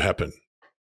going to happen.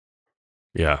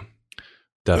 Yeah,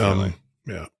 definitely.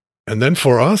 Yeah. And then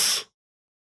for us,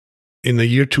 in the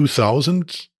year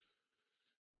 2000,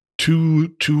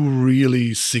 two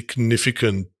really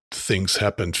significant things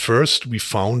happened. First, we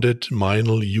founded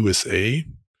Meinl USA.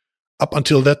 Up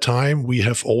until that time, we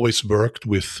have always worked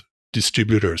with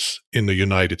distributors in the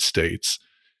United States.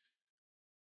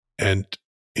 And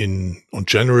on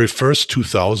January 1st,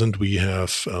 2000, we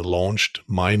have launched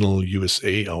Meinl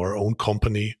USA, our own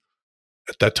company,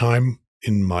 at that time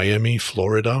in Miami,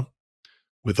 Florida,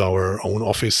 with our own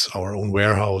office, our own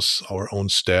warehouse, our own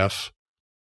staff.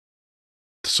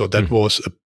 So that was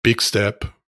a big step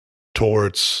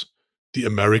towards the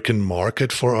American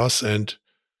market for us. And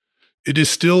it is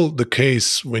still the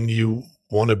case when you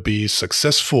want to be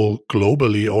successful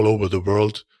globally all over the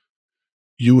world,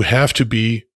 you have to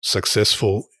be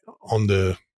successful on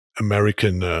the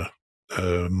American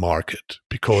market,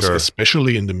 because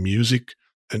especially in the music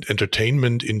and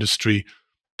entertainment industry,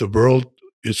 the world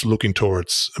is looking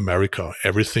towards America.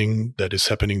 Everything that is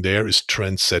happening there is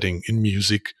trend-setting in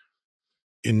music,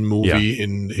 in movie,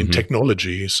 in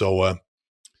technology. So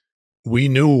we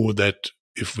knew that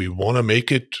if we want to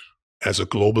make it as a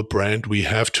global brand, we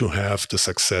have to have the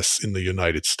success in the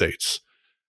United States.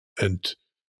 And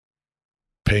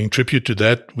paying tribute to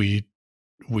that, we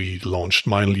launched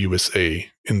Meinl USA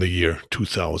in the year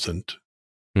 2000.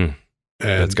 And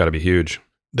that's got to be huge.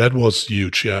 That was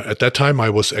huge. Yeah. At that time, I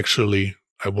was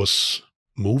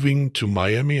moving to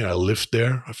Miami. I lived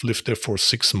there. I've lived there for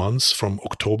 6 months, from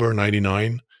October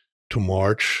 99 to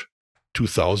March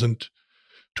 2000,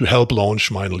 to help launch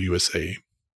Meinl USA.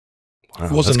 Wow,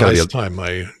 it was a nice time.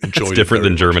 I enjoyed it. It's different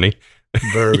than Germany.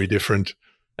 Very different.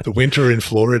 The winter in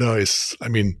Florida is,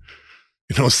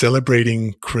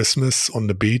 celebrating Christmas on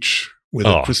the beach with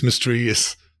a Christmas tree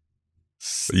is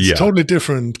totally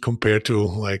different compared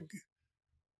to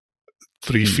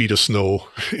 3 feet of snow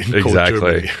in cold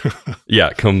Germany.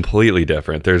 Yeah, completely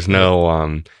different. There's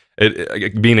no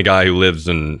being a guy who lives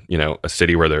in a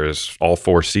city where there's all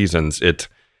 4 seasons.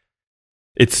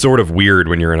 It's sort of weird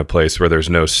when you're in a place where there's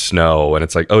no snow and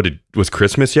it's like, was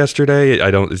Christmas yesterday?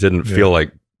 It didn't feel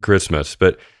like Christmas.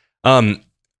 But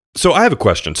so I have a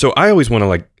question. So I always want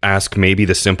to ask maybe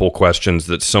the simple questions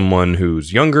that someone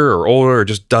who's younger or older or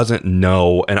just doesn't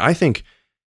know. And I think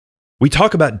we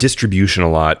talk about distribution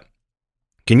a lot.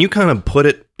 Can you kind of put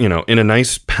it, in a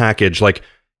nice package?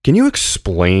 Can you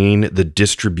explain the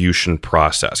distribution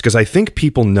process? Because I think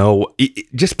people know,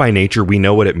 just by nature, we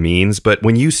know what it means. But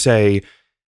when you say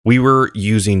we were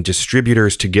using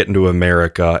distributors to get into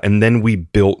America, and then we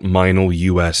built Meinl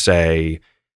USA,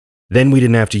 then we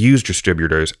didn't have to use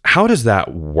distributors. How does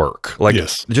that work?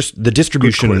 Yes. Just the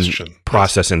distribution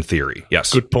process in theory.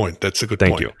 Yes. Good point. That's a good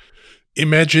point. Thank you.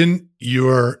 Imagine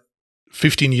you're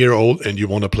 15-year-old and you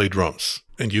want to play drums,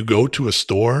 and you go to a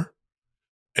store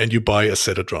and you buy a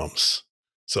set of drums.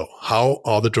 So how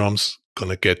are the drums going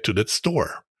to get to that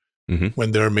store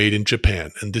when they're made in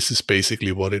Japan? And this is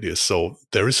basically what it is. So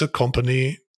there is a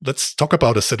company. Let's talk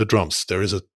about a set of drums. There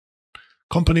is a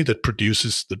company that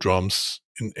produces the drums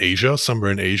in Asia,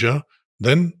 somewhere in Asia.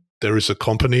 Then there is a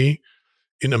company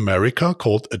in America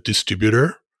called a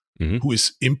distributor who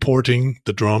is importing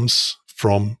the drums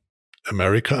from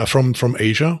America, from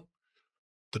Asia.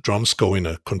 The drums go in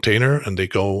a container and they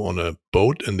go on a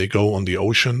boat and they go on the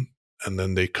ocean, and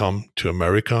then they come to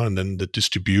America, and then the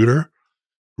distributor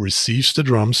receives the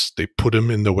drums. They put them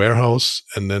in the warehouse,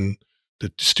 and then the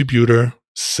distributor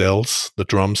sells the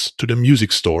drums to the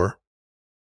music store.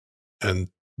 And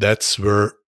that's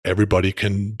where everybody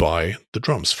can buy the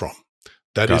drums from.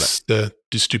 That is the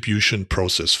distribution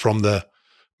process, from the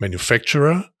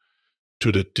manufacturer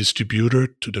to the distributor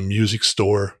to the music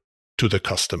store to the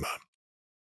customer.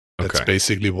 That's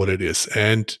basically what it is.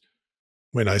 And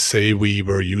when I say we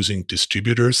were using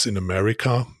distributors in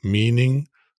America, meaning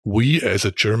we as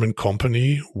a German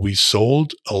company, we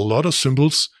sold a lot of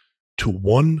cymbals to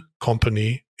one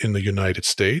company in the United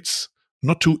States,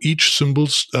 not to each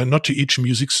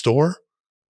music store,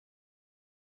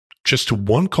 just to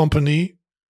one company,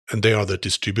 and they are the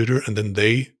distributor, and then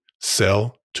they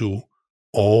sell to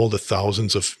all the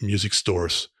thousands of music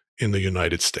stores in the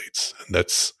United States. And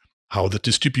that's how the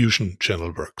distribution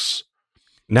channel works.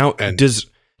 Now,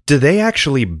 Do they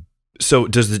actually? So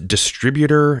does the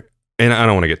distributor? And I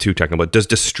don't want to get too technical, but does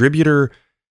distributor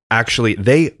actually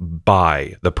they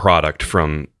buy the product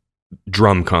from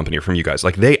drum company or from you guys?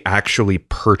 Like they actually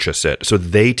purchase it, so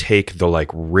they take the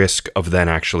like risk of then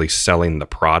actually selling the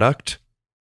product.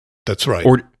 That's right.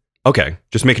 Or okay,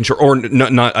 just making sure. Or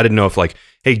not. I didn't know if like,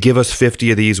 hey, give us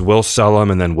 50 of these, we'll sell them,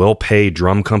 and then we'll pay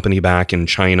drum company back in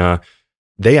China.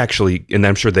 They actually, and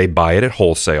I'm sure they buy it at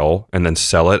wholesale and then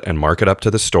sell it and mark it up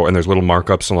to the store. And there's little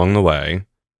markups along the way.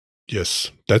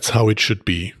 Yes, that's how it should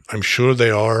be. I'm sure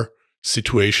there are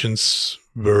situations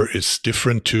where it's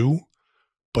different too,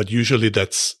 but usually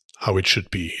that's how it should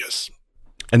be. Yes.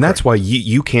 And that's why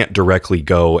you can't directly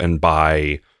go and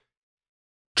buy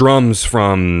drums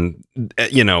from,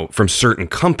 from certain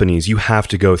companies. You have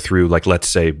to go through, like, let's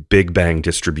say Big Bang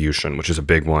Distribution, which is a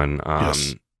big one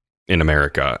Yes. in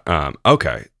America.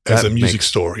 Okay. As a music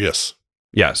store, yes.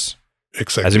 Yes.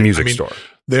 Exactly. As a music store.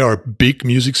 There are big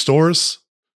music stores.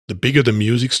 The bigger the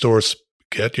music stores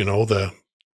get, the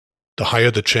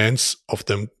higher the chance of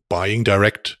them buying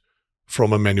direct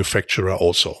from a manufacturer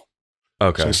also.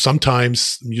 Okay. So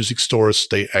sometimes music stores,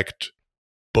 they act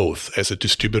both as a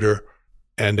distributor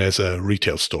and as a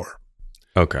retail store.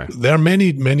 Okay. There are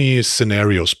many, many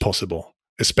scenarios possible,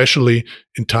 especially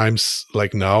in times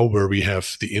like now where we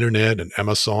have the internet and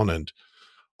Amazon and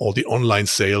all the online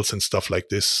sales and stuff like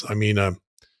this. I mean,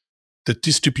 the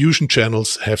distribution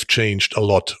channels have changed a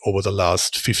lot over the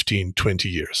last 15, 20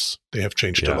 years. They have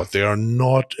changed a lot. They are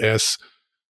not as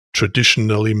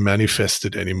traditionally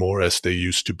manifested anymore as they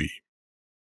used to be.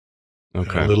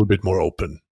 Okay. A little bit more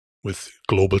open with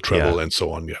global travel and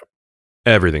so on. Yeah.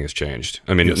 Everything has changed.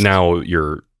 I mean, now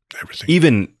you're everything.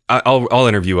 Even I'll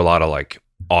interview a lot of like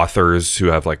authors who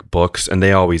have like books, and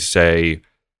they always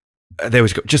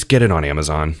go, just get it on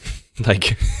Amazon.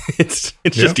 Like it's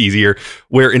just easier.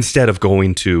 Where instead of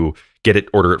going to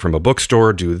order it from a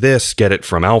bookstore, do this, get it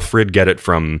from Alfred, get it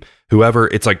from whoever.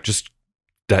 It's like just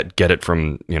get it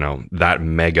from that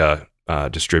mega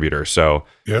distributor. So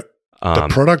the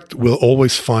product will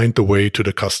always find the way to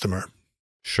the customer.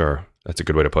 Sure. That's a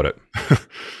good way to put it.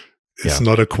 It's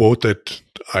not a quote that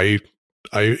I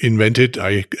invented.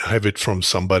 I have it from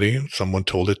somebody. Someone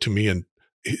told it to me, and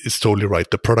it's totally right.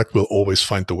 The product will always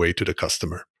find the way to the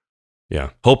customer.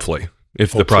 Yeah. Hopefully,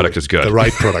 the product is good. The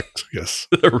right product, yes.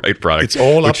 The right product. It's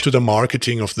all up to the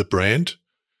marketing of the brand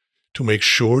to make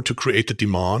sure to create the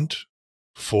demand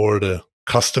for the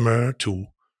customer to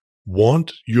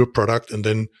want your product, and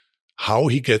then how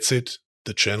he gets it,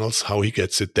 the channels, how he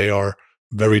gets it, they are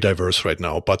very diverse right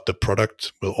now, but the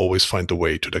product will always find the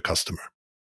way to the customer.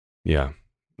 Yeah.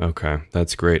 Okay.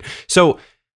 That's great. So,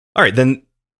 all right, then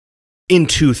in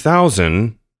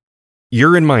 2000,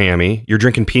 you're in Miami, you're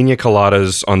drinking pina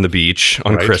coladas on the beach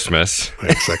on Christmas.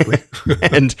 Exactly.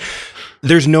 And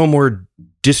there's no more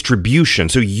distribution.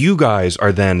 So you guys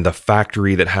are then the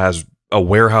factory that has a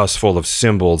warehouse full of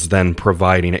cymbals, then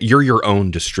providing it. You're your own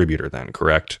distributor then,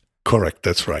 correct? Correct.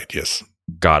 That's right. Yes.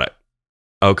 Got it.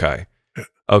 Okay.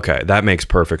 Okay, that makes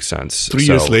perfect sense. 3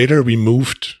 years later, we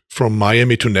moved from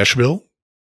Miami to Nashville,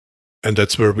 and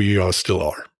that's where we still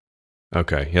are.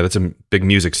 Okay, yeah, that's a big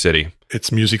music city. It's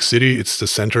music city. It's the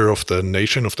center of the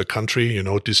nation, of the country.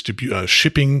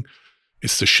 Shipping.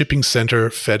 It's the shipping center.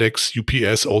 FedEx,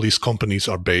 UPS, all these companies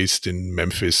are based in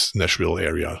Memphis, Nashville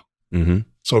area. Mm-hmm.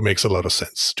 So it makes a lot of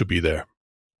sense to be there.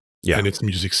 Yeah, and it's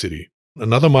music city.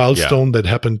 Another milestone that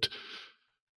happened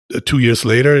 2 years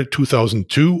later,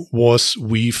 2002, was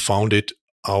we founded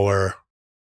our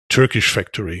Turkish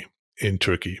factory in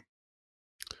Turkey.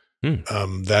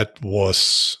 That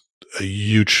was a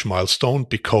huge milestone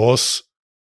because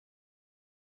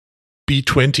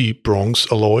B20 bronze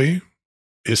alloy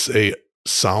is a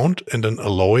sound and an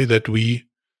alloy that we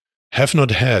have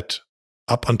not had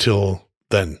up until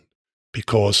then,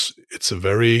 because it's a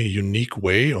very unique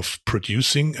way of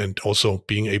producing and also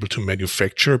being able to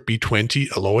manufacture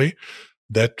B20 alloy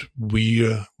that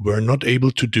we were not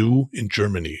able to do in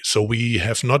Germany. So we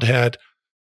have not had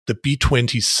the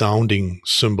B20 sounding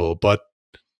cymbal, but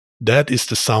that is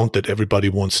the sound that everybody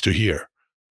wants to hear.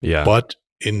 Yeah. But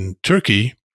in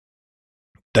Turkey,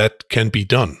 that can be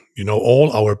done.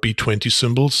 All our B20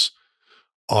 cymbals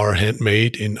are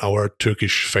handmade in our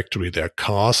Turkish factory. They're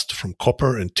cast from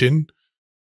copper and tin,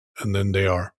 and then they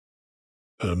are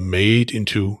made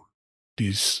into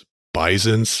these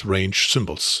Bison's range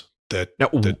cymbals.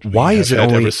 Why is it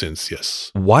only ever since?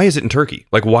 Yes. Why is it in Turkey?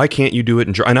 Like, why can't you do it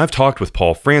in Germany? And I've talked with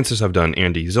Paul Francis. I've done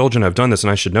Andy Zildjian. I've done this,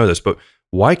 and I should know this. But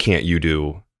why can't you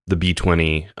do the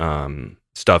B20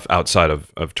 stuff outside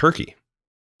of Turkey?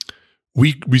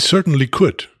 We certainly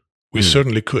could. We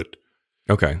certainly could.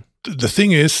 Okay. the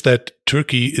thing is that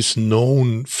Turkey is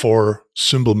known for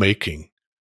cymbal making.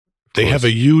 They have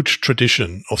a huge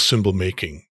tradition of cymbal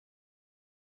making.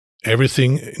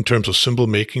 Everything in terms of cymbal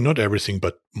making, not everything,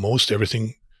 but most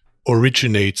everything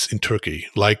originates in Turkey.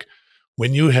 Like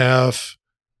when you have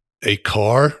a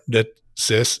car that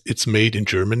says it's made in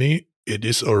Germany, it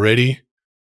is already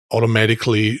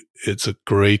automatically, it's a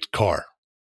great car.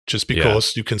 Just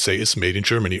because you can say it's made in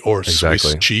Germany, or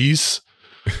Swiss cheese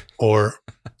or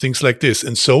things like this.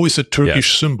 And so is a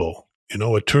Turkish cymbal. You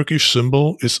know, a Turkish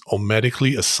cymbal is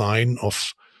automatically a sign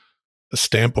of a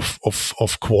stamp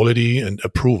of quality and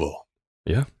approval.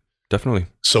 Yeah, definitely.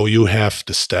 So you have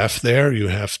the staff there, you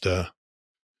have the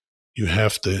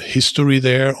history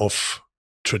there of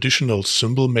traditional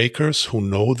cymbal makers who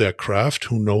know their craft,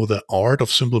 who know the art of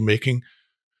cymbal making.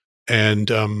 And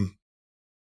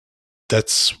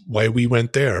that's why we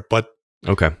went there. But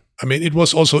okay. I mean, it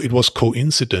was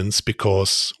coincidence,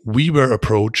 because we were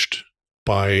approached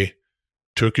by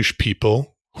Turkish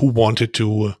people who wanted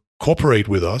to cooperate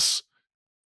with us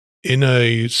in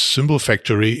a cymbal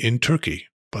factory in Turkey,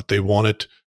 but they wanted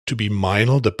to be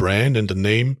Meinl, the brand and the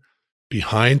name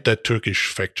behind that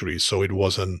Turkish factory. So it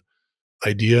was an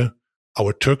idea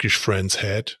our Turkish friends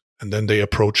had, and then they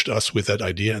approached us with that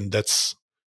idea, and that's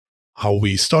how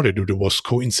we started. It was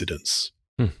coincidence.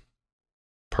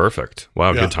 Perfect.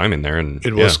 Wow, good timing there. And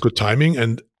it was good timing.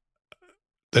 And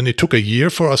then it took a year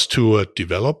for us to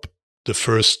develop the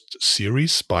first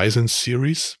series, Bison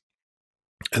series.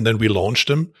 And then we launched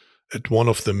them at one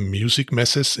of the music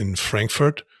messes in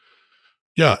Frankfurt.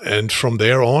 Yeah, and from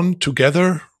there on,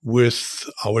 together with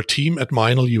our team at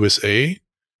Meinl USA,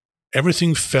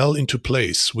 everything fell into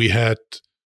place. We had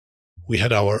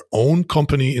our own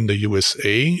company in the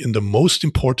USA, in the most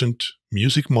important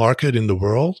music market in the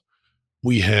world.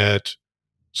 We had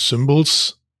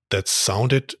cymbals that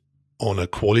sounded on a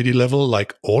quality level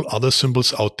like all other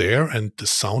cymbals out there, and the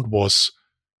sound was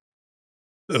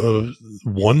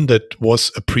one that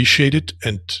was appreciated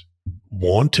and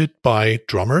wanted by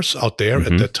drummers out there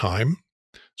at that time.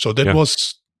 So that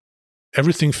was,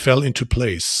 everything fell into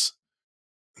place.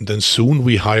 And then soon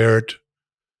we hired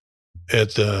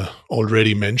the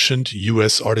already mentioned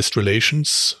US Artist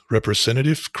Relations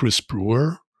representative, Chris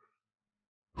Brewer,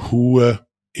 who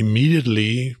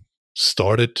immediately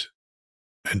started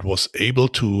and was able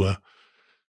to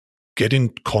get in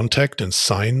contact and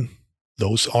sign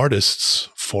those artists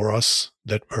for us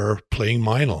that were playing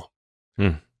Meinl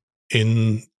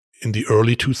in the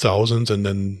early 2000s and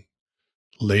then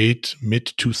late mid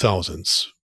 2000s.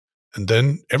 And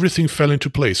then everything fell into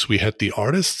place. We had the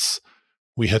artists,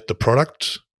 we had the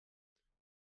product,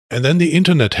 and then the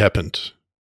internet happened.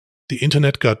 The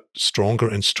internet got stronger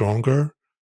and stronger,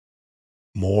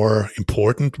 more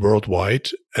important worldwide.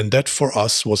 And that for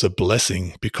us was a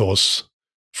blessing, because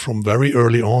from very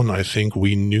early on, I think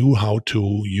we knew how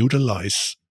to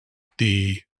utilize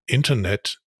the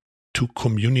internet to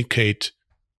communicate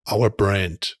our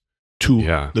brand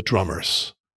to the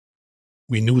drummers.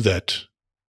 We knew that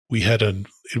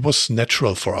it was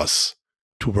natural for us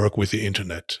to work with the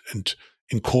internet and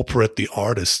incorporate the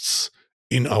artists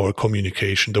in our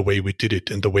communication the way we did it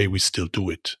and the way we still do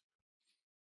it.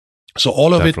 So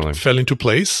all of it fell into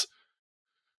place.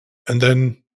 And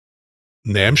then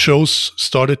NAMM shows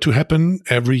started to happen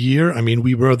every year. I mean,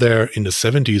 we were there in the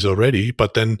 70s already,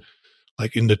 but then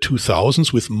like in the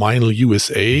 2000s with Meinl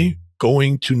USA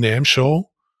going to NAMM show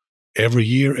every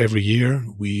year,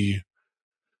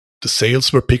 the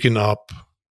sales were picking up,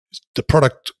 the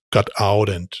product got out,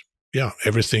 and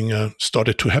everything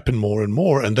started to happen more and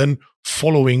more. And then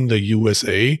following the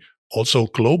USA, also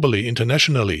globally,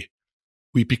 internationally,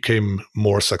 we became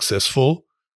more successful.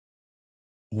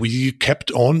 We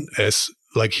kept on, as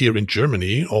like here in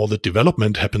Germany, all the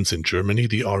development happens in Germany,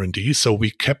 the R&D. So we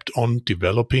kept on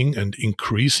developing and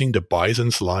increasing the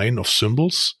Bison's line of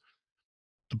cymbals.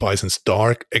 The Bison's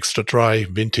Dark, Extra Dry,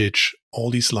 Vintage, all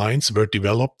these lines were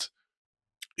developed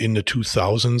in the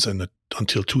 2000s and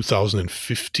until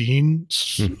 2015,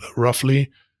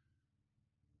 roughly.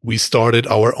 We started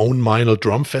our own Meinl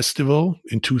Drum Festival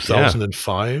in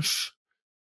 2005.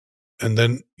 And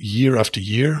then year after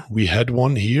year, we had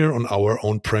one here on our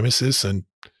own premises. And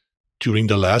during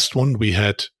the last one, we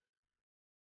had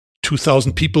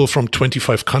 2,000 people from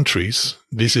 25 countries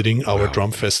visiting our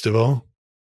drum festival.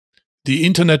 The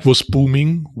internet was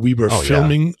booming. We were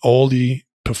filming all the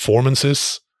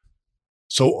performances.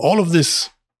 So all of this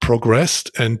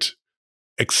progressed and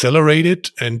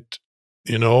accelerated, and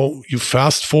you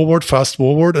fast forward,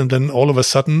 and then all of a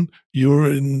sudden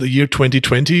you're in the year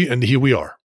 2020, and here we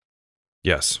are.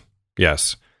 Yes.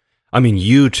 I mean,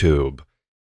 YouTube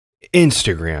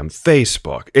Instagram,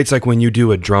 Facebook. It's like when you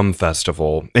do a drum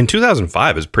festival. And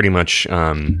 2005 is pretty much,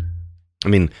 I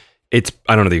mean, I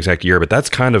don't know the exact year, but that's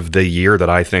kind of the year that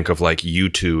I think of like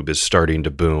YouTube is starting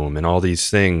to boom and all these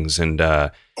things. And,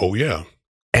 oh yeah.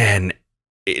 And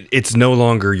it's no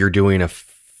longer you're doing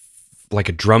like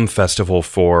a drum festival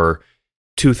for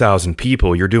 2,000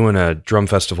 people. You're doing a drum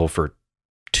festival for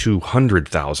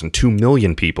 200,000, 2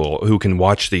 million people who can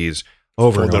watch these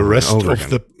over and the over rest and over of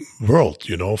again. the world,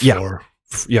 you know,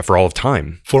 for all of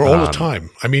time. For all the time.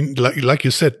 I mean, like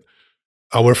you said,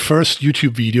 our first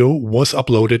YouTube video was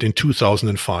uploaded in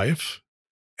 2005,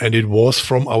 and it was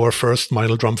from our first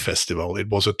Meinl Drum Festival. It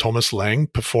was a Thomas Lang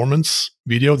performance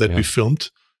video that we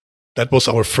filmed. That was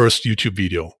our first YouTube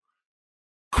video.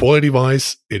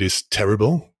 Quality-wise, it is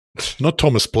terrible. Not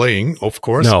Thomas playing, of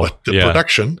course, but the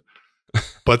production.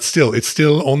 But still, it's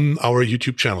still on our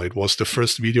YouTube channel. It was the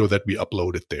first video that we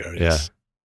uploaded there. Yes.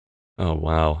 Yeah. Oh,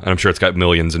 wow. And I'm sure it's got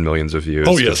millions and millions of views.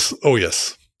 Oh, yes. Oh,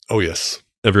 yes. Oh, yes.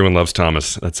 Everyone loves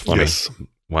Thomas. That's funny. Yes.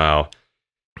 Wow.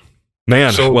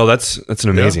 Man, well, that's an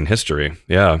amazing history.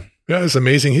 Yeah. Yeah, it's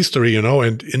amazing history, you know.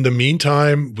 And in the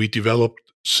meantime, we developed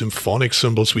symphonic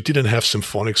cymbals. We didn't have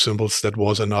symphonic cymbals. That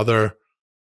was another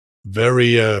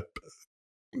very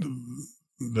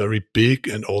very big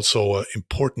and also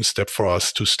important step for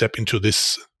us to step into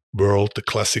this world, the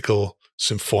classical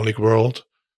symphonic world.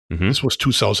 Mm-hmm. This was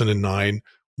 2009.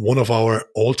 One of our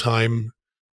all-time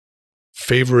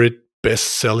favorite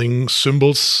best-selling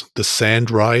cymbals, the Sand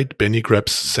Ride, Benny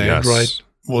Grebb's Sand Ride,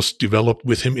 was developed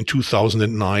with him in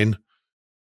 2009.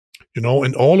 You know,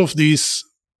 and all of these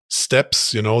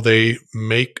steps, you know, they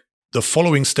make the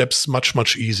following steps much,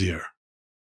 much easier.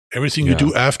 Everything you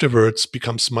do afterwards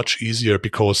becomes much easier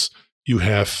because you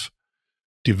have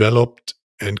developed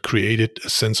and created a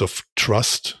sense of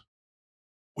trust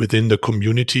within the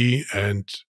community. And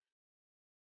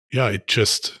yeah, it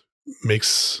just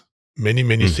makes many,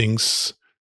 many things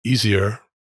easier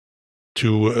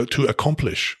to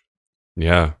accomplish.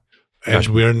 Yeah. And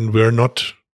we're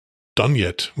not done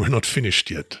yet. We're not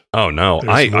finished yet. Oh, no.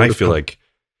 I feel like,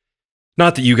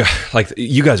 not that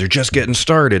you guys are just getting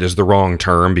started is the wrong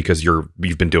term because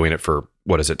you've been doing it for,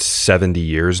 what is it, 70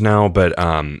 years now? But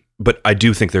I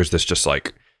do think there's this just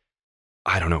like,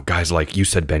 I don't know, guys like you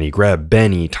said, Benny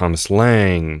Grebb, Thomas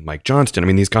Lang, Mike Johnston. I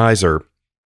mean, these guys are,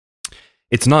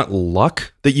 it's not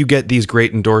luck that you get these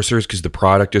great endorsers because the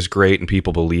product is great and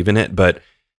people believe in it. But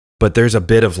there's a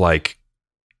bit of like,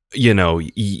 you know,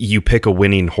 you pick a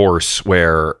winning horse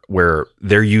where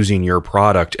they're using your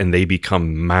product and they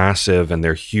become massive and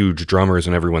they're huge drummers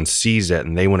and everyone sees it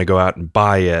and they want to go out and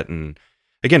buy it. And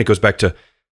again, it goes back to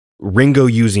Ringo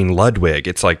using Ludwig.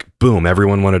 It's like, boom,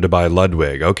 everyone wanted to buy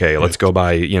Ludwig. Okay, let's go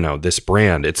buy, you know, this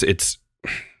brand.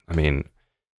 I mean,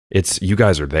 you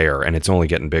guys are there and it's only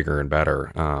getting bigger and better.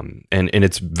 And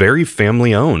it's very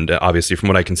family owned, obviously, from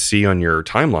what I can see on your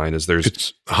timeline.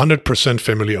 It's 100%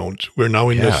 family owned. We're now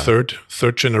in the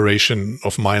third generation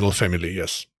of Meinl family.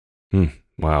 Yes.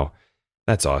 Wow.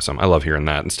 That's awesome. I love hearing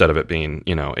that instead of it being,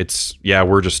 you know,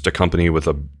 we're just a company with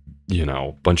a, you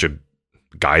know, bunch of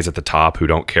guys at the top who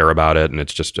don't care about it. And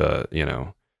it's just a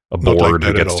board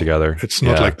that gets together. It's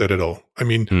not like that at all. I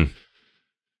mean,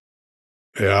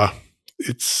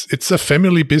 It's a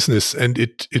family business, and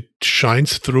it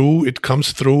shines through. It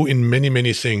comes through in many,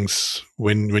 many things.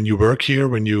 When you work here,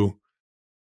 when you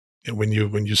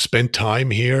spend time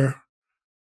here,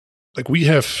 like we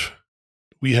have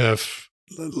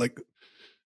like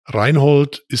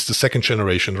Reinhold is the second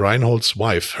generation. Reinhold's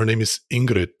wife, her name is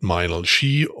Ingrid Meinl.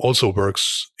 She also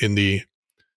works in the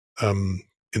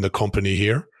company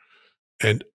here,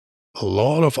 and a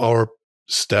lot of our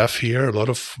staff here, a lot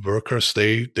of workers,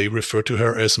 they refer to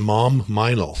her as Mom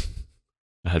Meinl.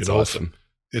 That's awesome.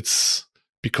 It's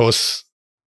because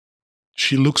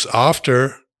she looks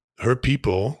after her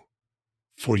people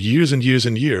for years and years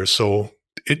and years. So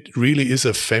it really is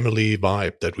a family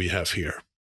vibe that we have here.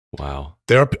 Wow.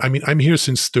 I'm here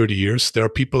since 30 years. There are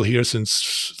people here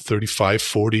since 35,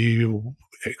 40,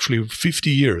 actually 50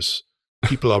 years.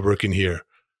 People are working here.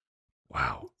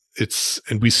 Wow.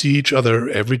 And we see each other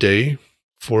every day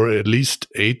for at least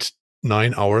 8-9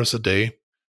 hours a day.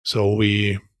 So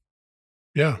I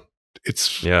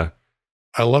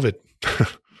love it.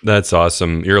 That's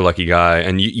awesome. You're a lucky guy.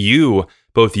 And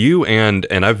both you and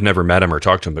I've never met him or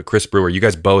talked to him, but Chris Brewer, you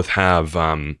guys both have,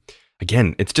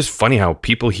 again, it's just funny how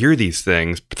people hear these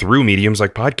things through mediums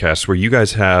like podcasts where you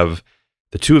guys the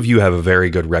two of you have a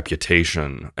very good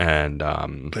reputation. And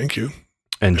thank you.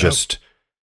 And just,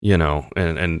 you know,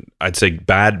 and I'd say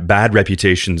bad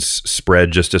reputations spread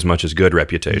just as much as good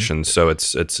reputations. So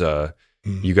it's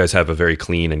You guys have a very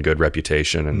clean and good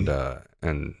reputation,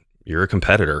 and you're a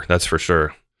competitor, that's for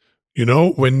sure. You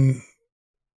know, when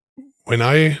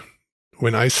I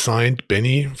signed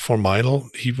Benny for Meinl,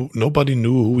 nobody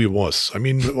knew who he was. I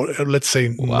mean, let's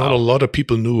say not a lot of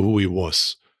people knew who he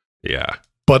was. Yeah.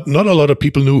 But not a lot of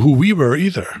people knew who we were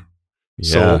either.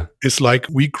 Yeah. So it's like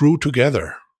we grew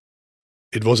together.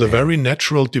 It was a very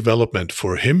natural development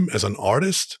for him as an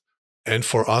artist and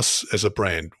for us as a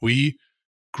brand. We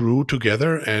grew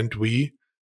together and we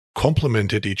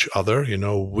complemented each other. You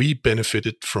know, we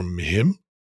benefited from him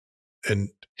and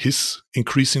his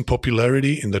increasing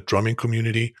popularity in the drumming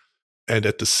community. And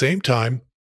at the same time,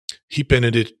 he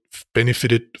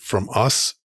benefited from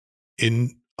us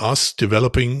in us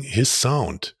developing his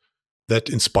sound that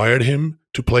inspired him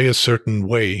to play a certain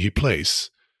way he plays.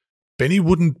 Benny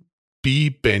wouldn't be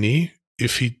Benny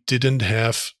if he didn't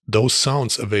have those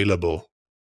sounds available.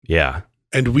 Yeah.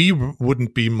 And we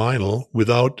wouldn't be Meinl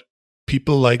without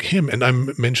people like him. And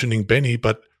I'm mentioning Benny,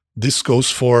 but this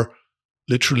goes for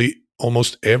literally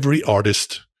almost every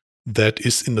artist that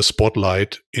is in the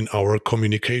spotlight in our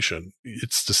communication.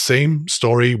 It's the same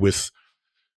story with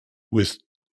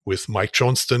Mike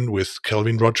Johnston, with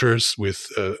Calvin Rogers, with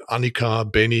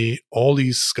Annika, Benny, all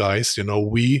these guys. You know,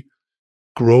 we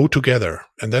grow together,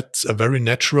 and that's a very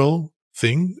natural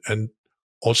thing and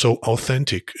also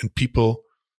authentic, and people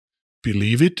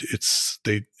believe it. It's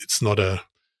not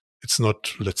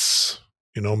let's,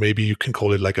 you know, maybe you can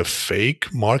call it like a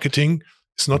fake marketing.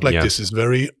 It's not like this. It's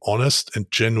very honest and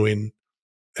genuine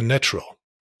and natural.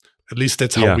 At least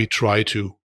that's how we try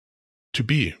to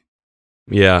be.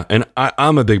 Yeah, and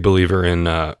I'm a big believer in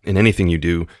anything you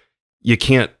do. You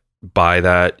can't buy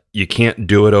that. You can't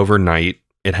do it overnight.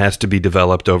 It has to be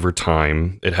developed over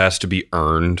time. It has to be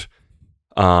earned.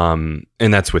 And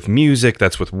that's with music.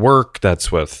 That's with work.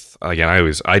 That's with, again,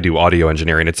 I do audio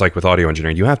engineering. It's like with audio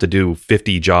engineering, you have to do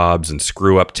 50 jobs and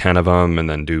screw up 10 of them, and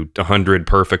then do 100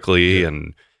 perfectly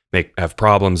and have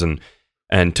problems and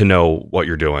to know what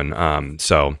you're doing.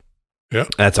 So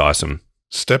that's awesome.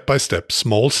 Step by step,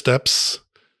 small steps,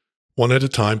 one at a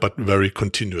time, but very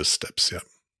continuous steps. Yeah.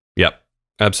 Yep.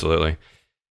 Absolutely.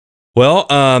 Well,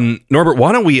 Norbert,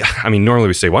 normally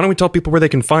we say, why don't we tell people where they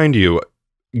can find you?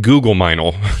 Google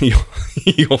Meinl,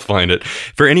 you'll find it.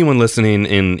 For anyone listening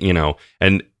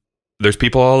and there's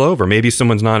people all over. Maybe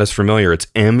someone's not as familiar. It's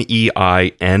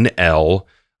Meinl,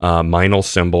 Meinl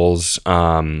cymbals.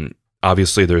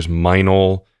 Obviously, there's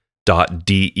Meinl.de,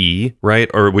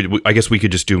 right? Or I guess we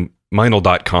could just do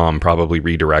Meinl.com. Probably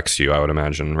redirects you, I would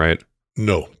imagine, right?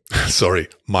 No, sorry.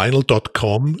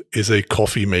 Meinl.com is a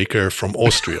coffee maker from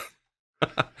Austria.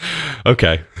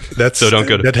 Okay.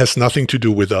 That has nothing to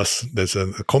do with us. There's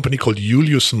a company called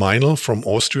Julius Meinl from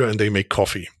Austria, and they make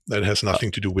coffee. That has nothing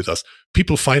to do with us.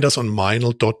 People find us on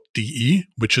Meinl.de,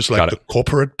 which is like the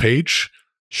corporate page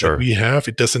that we have.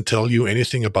 It doesn't tell you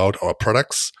anything about our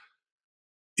products.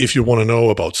 If you want to know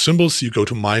about cymbals, you go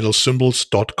to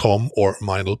meinlcymbals.com or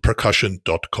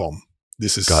meinlpercussion.com.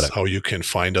 This is how you can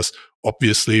find us.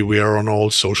 Obviously, we are on all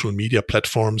social media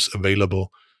platforms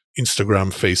available.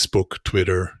 Instagram, Facebook,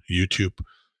 Twitter, YouTube.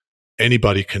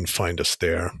 Anybody can find us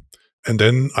there. And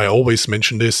then I always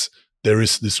mention this. There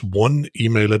is this one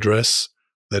email address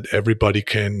that everybody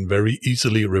can very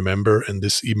easily remember. And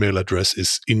this email address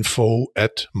is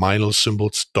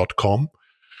info@meinlcymbals.com.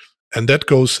 And that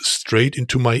goes straight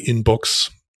into my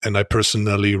inbox. And I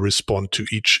personally respond to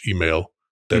each email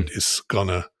that is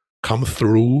gonna come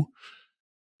through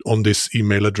on this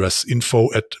email address,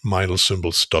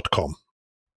 info@meinlcymbals.com.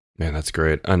 Man, that's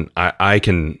great. And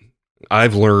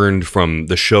I've learned from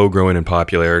the show growing in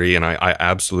popularity, and I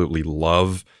absolutely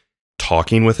love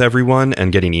talking with everyone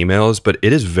and getting emails, but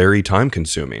it is very time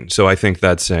consuming. So I think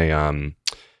that's a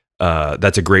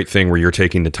great thing where you're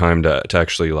taking the time to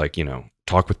actually, like, you know,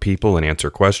 talk with people and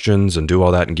answer questions and do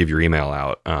all that and give your email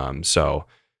out. So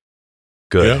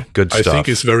good stuff. I think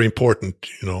it's very important,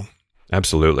 you know.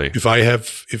 Absolutely. If I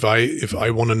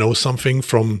want to know something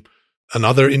from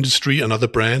another industry, another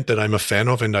brand that I'm a fan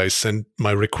of, and I send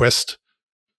my request,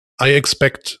 I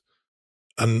expect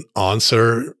an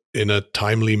answer in a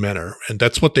timely manner. And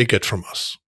that's what they get from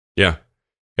us. Yeah.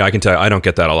 Yeah, I can tell you, I don't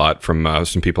get that a lot from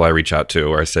some people I reach out to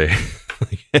where I say,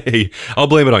 hey, I'll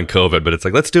blame it on COVID, but it's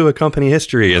like, let's do a company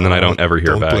history. And then I don't ever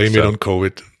hear back. Don't blame it on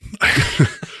COVID.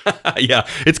 Yeah,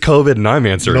 it's COVID and I'm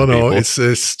answering people.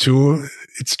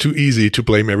 It's too easy to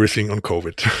blame everything on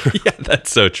COVID. Yeah, that's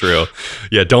so true.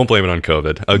 Yeah, don't blame it on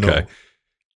COVID. Okay. No.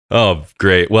 Oh,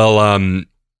 great. Well,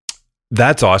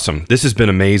 that's awesome. This has been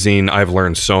amazing. I've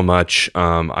learned so much.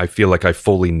 I feel like I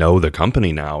fully know the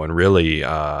company now, and really,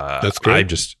 that's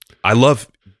great. I love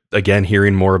again,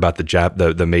 hearing more about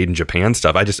the made in Japan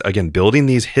stuff. Again, building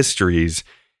these histories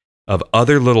of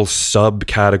other little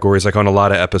subcategories. Like on a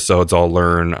lot of episodes, I'll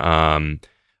learn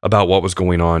about what was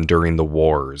going on during the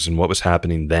wars and what was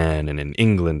happening then and in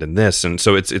England and this. And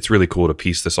so it's really cool to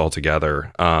piece this all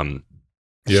together.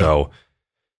 So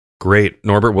great,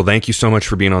 Norbert. Well, thank you so much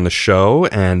for being on the show.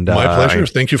 And my pleasure.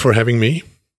 Thank you for having me.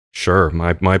 Sure.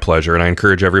 My pleasure. And I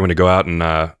encourage everyone to go out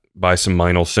and buy some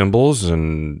Meinl cymbals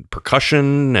and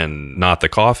percussion and not the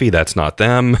coffee. That's not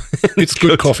them. It's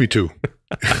good coffee too.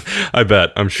 I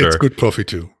bet. I'm sure. It's good coffee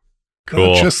too.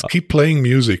 Cool. Just keep playing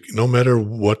music, no matter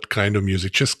what kind of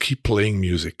music. Just keep playing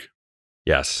music.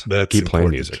 Yes. That's keep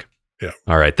important. playing music. Yeah.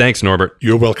 All right. Thanks, Norbert.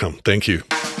 You're welcome. Thank you.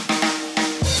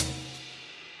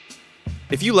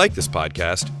 If you like this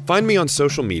podcast, find me on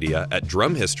social media at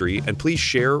Drum History, and please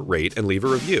share, rate, and leave a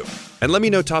review. And let me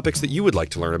know topics that you would like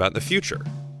to learn about in the future.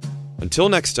 Until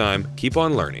next time, keep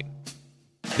on learning.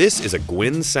 This is a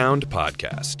Gwyn Sound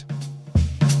podcast.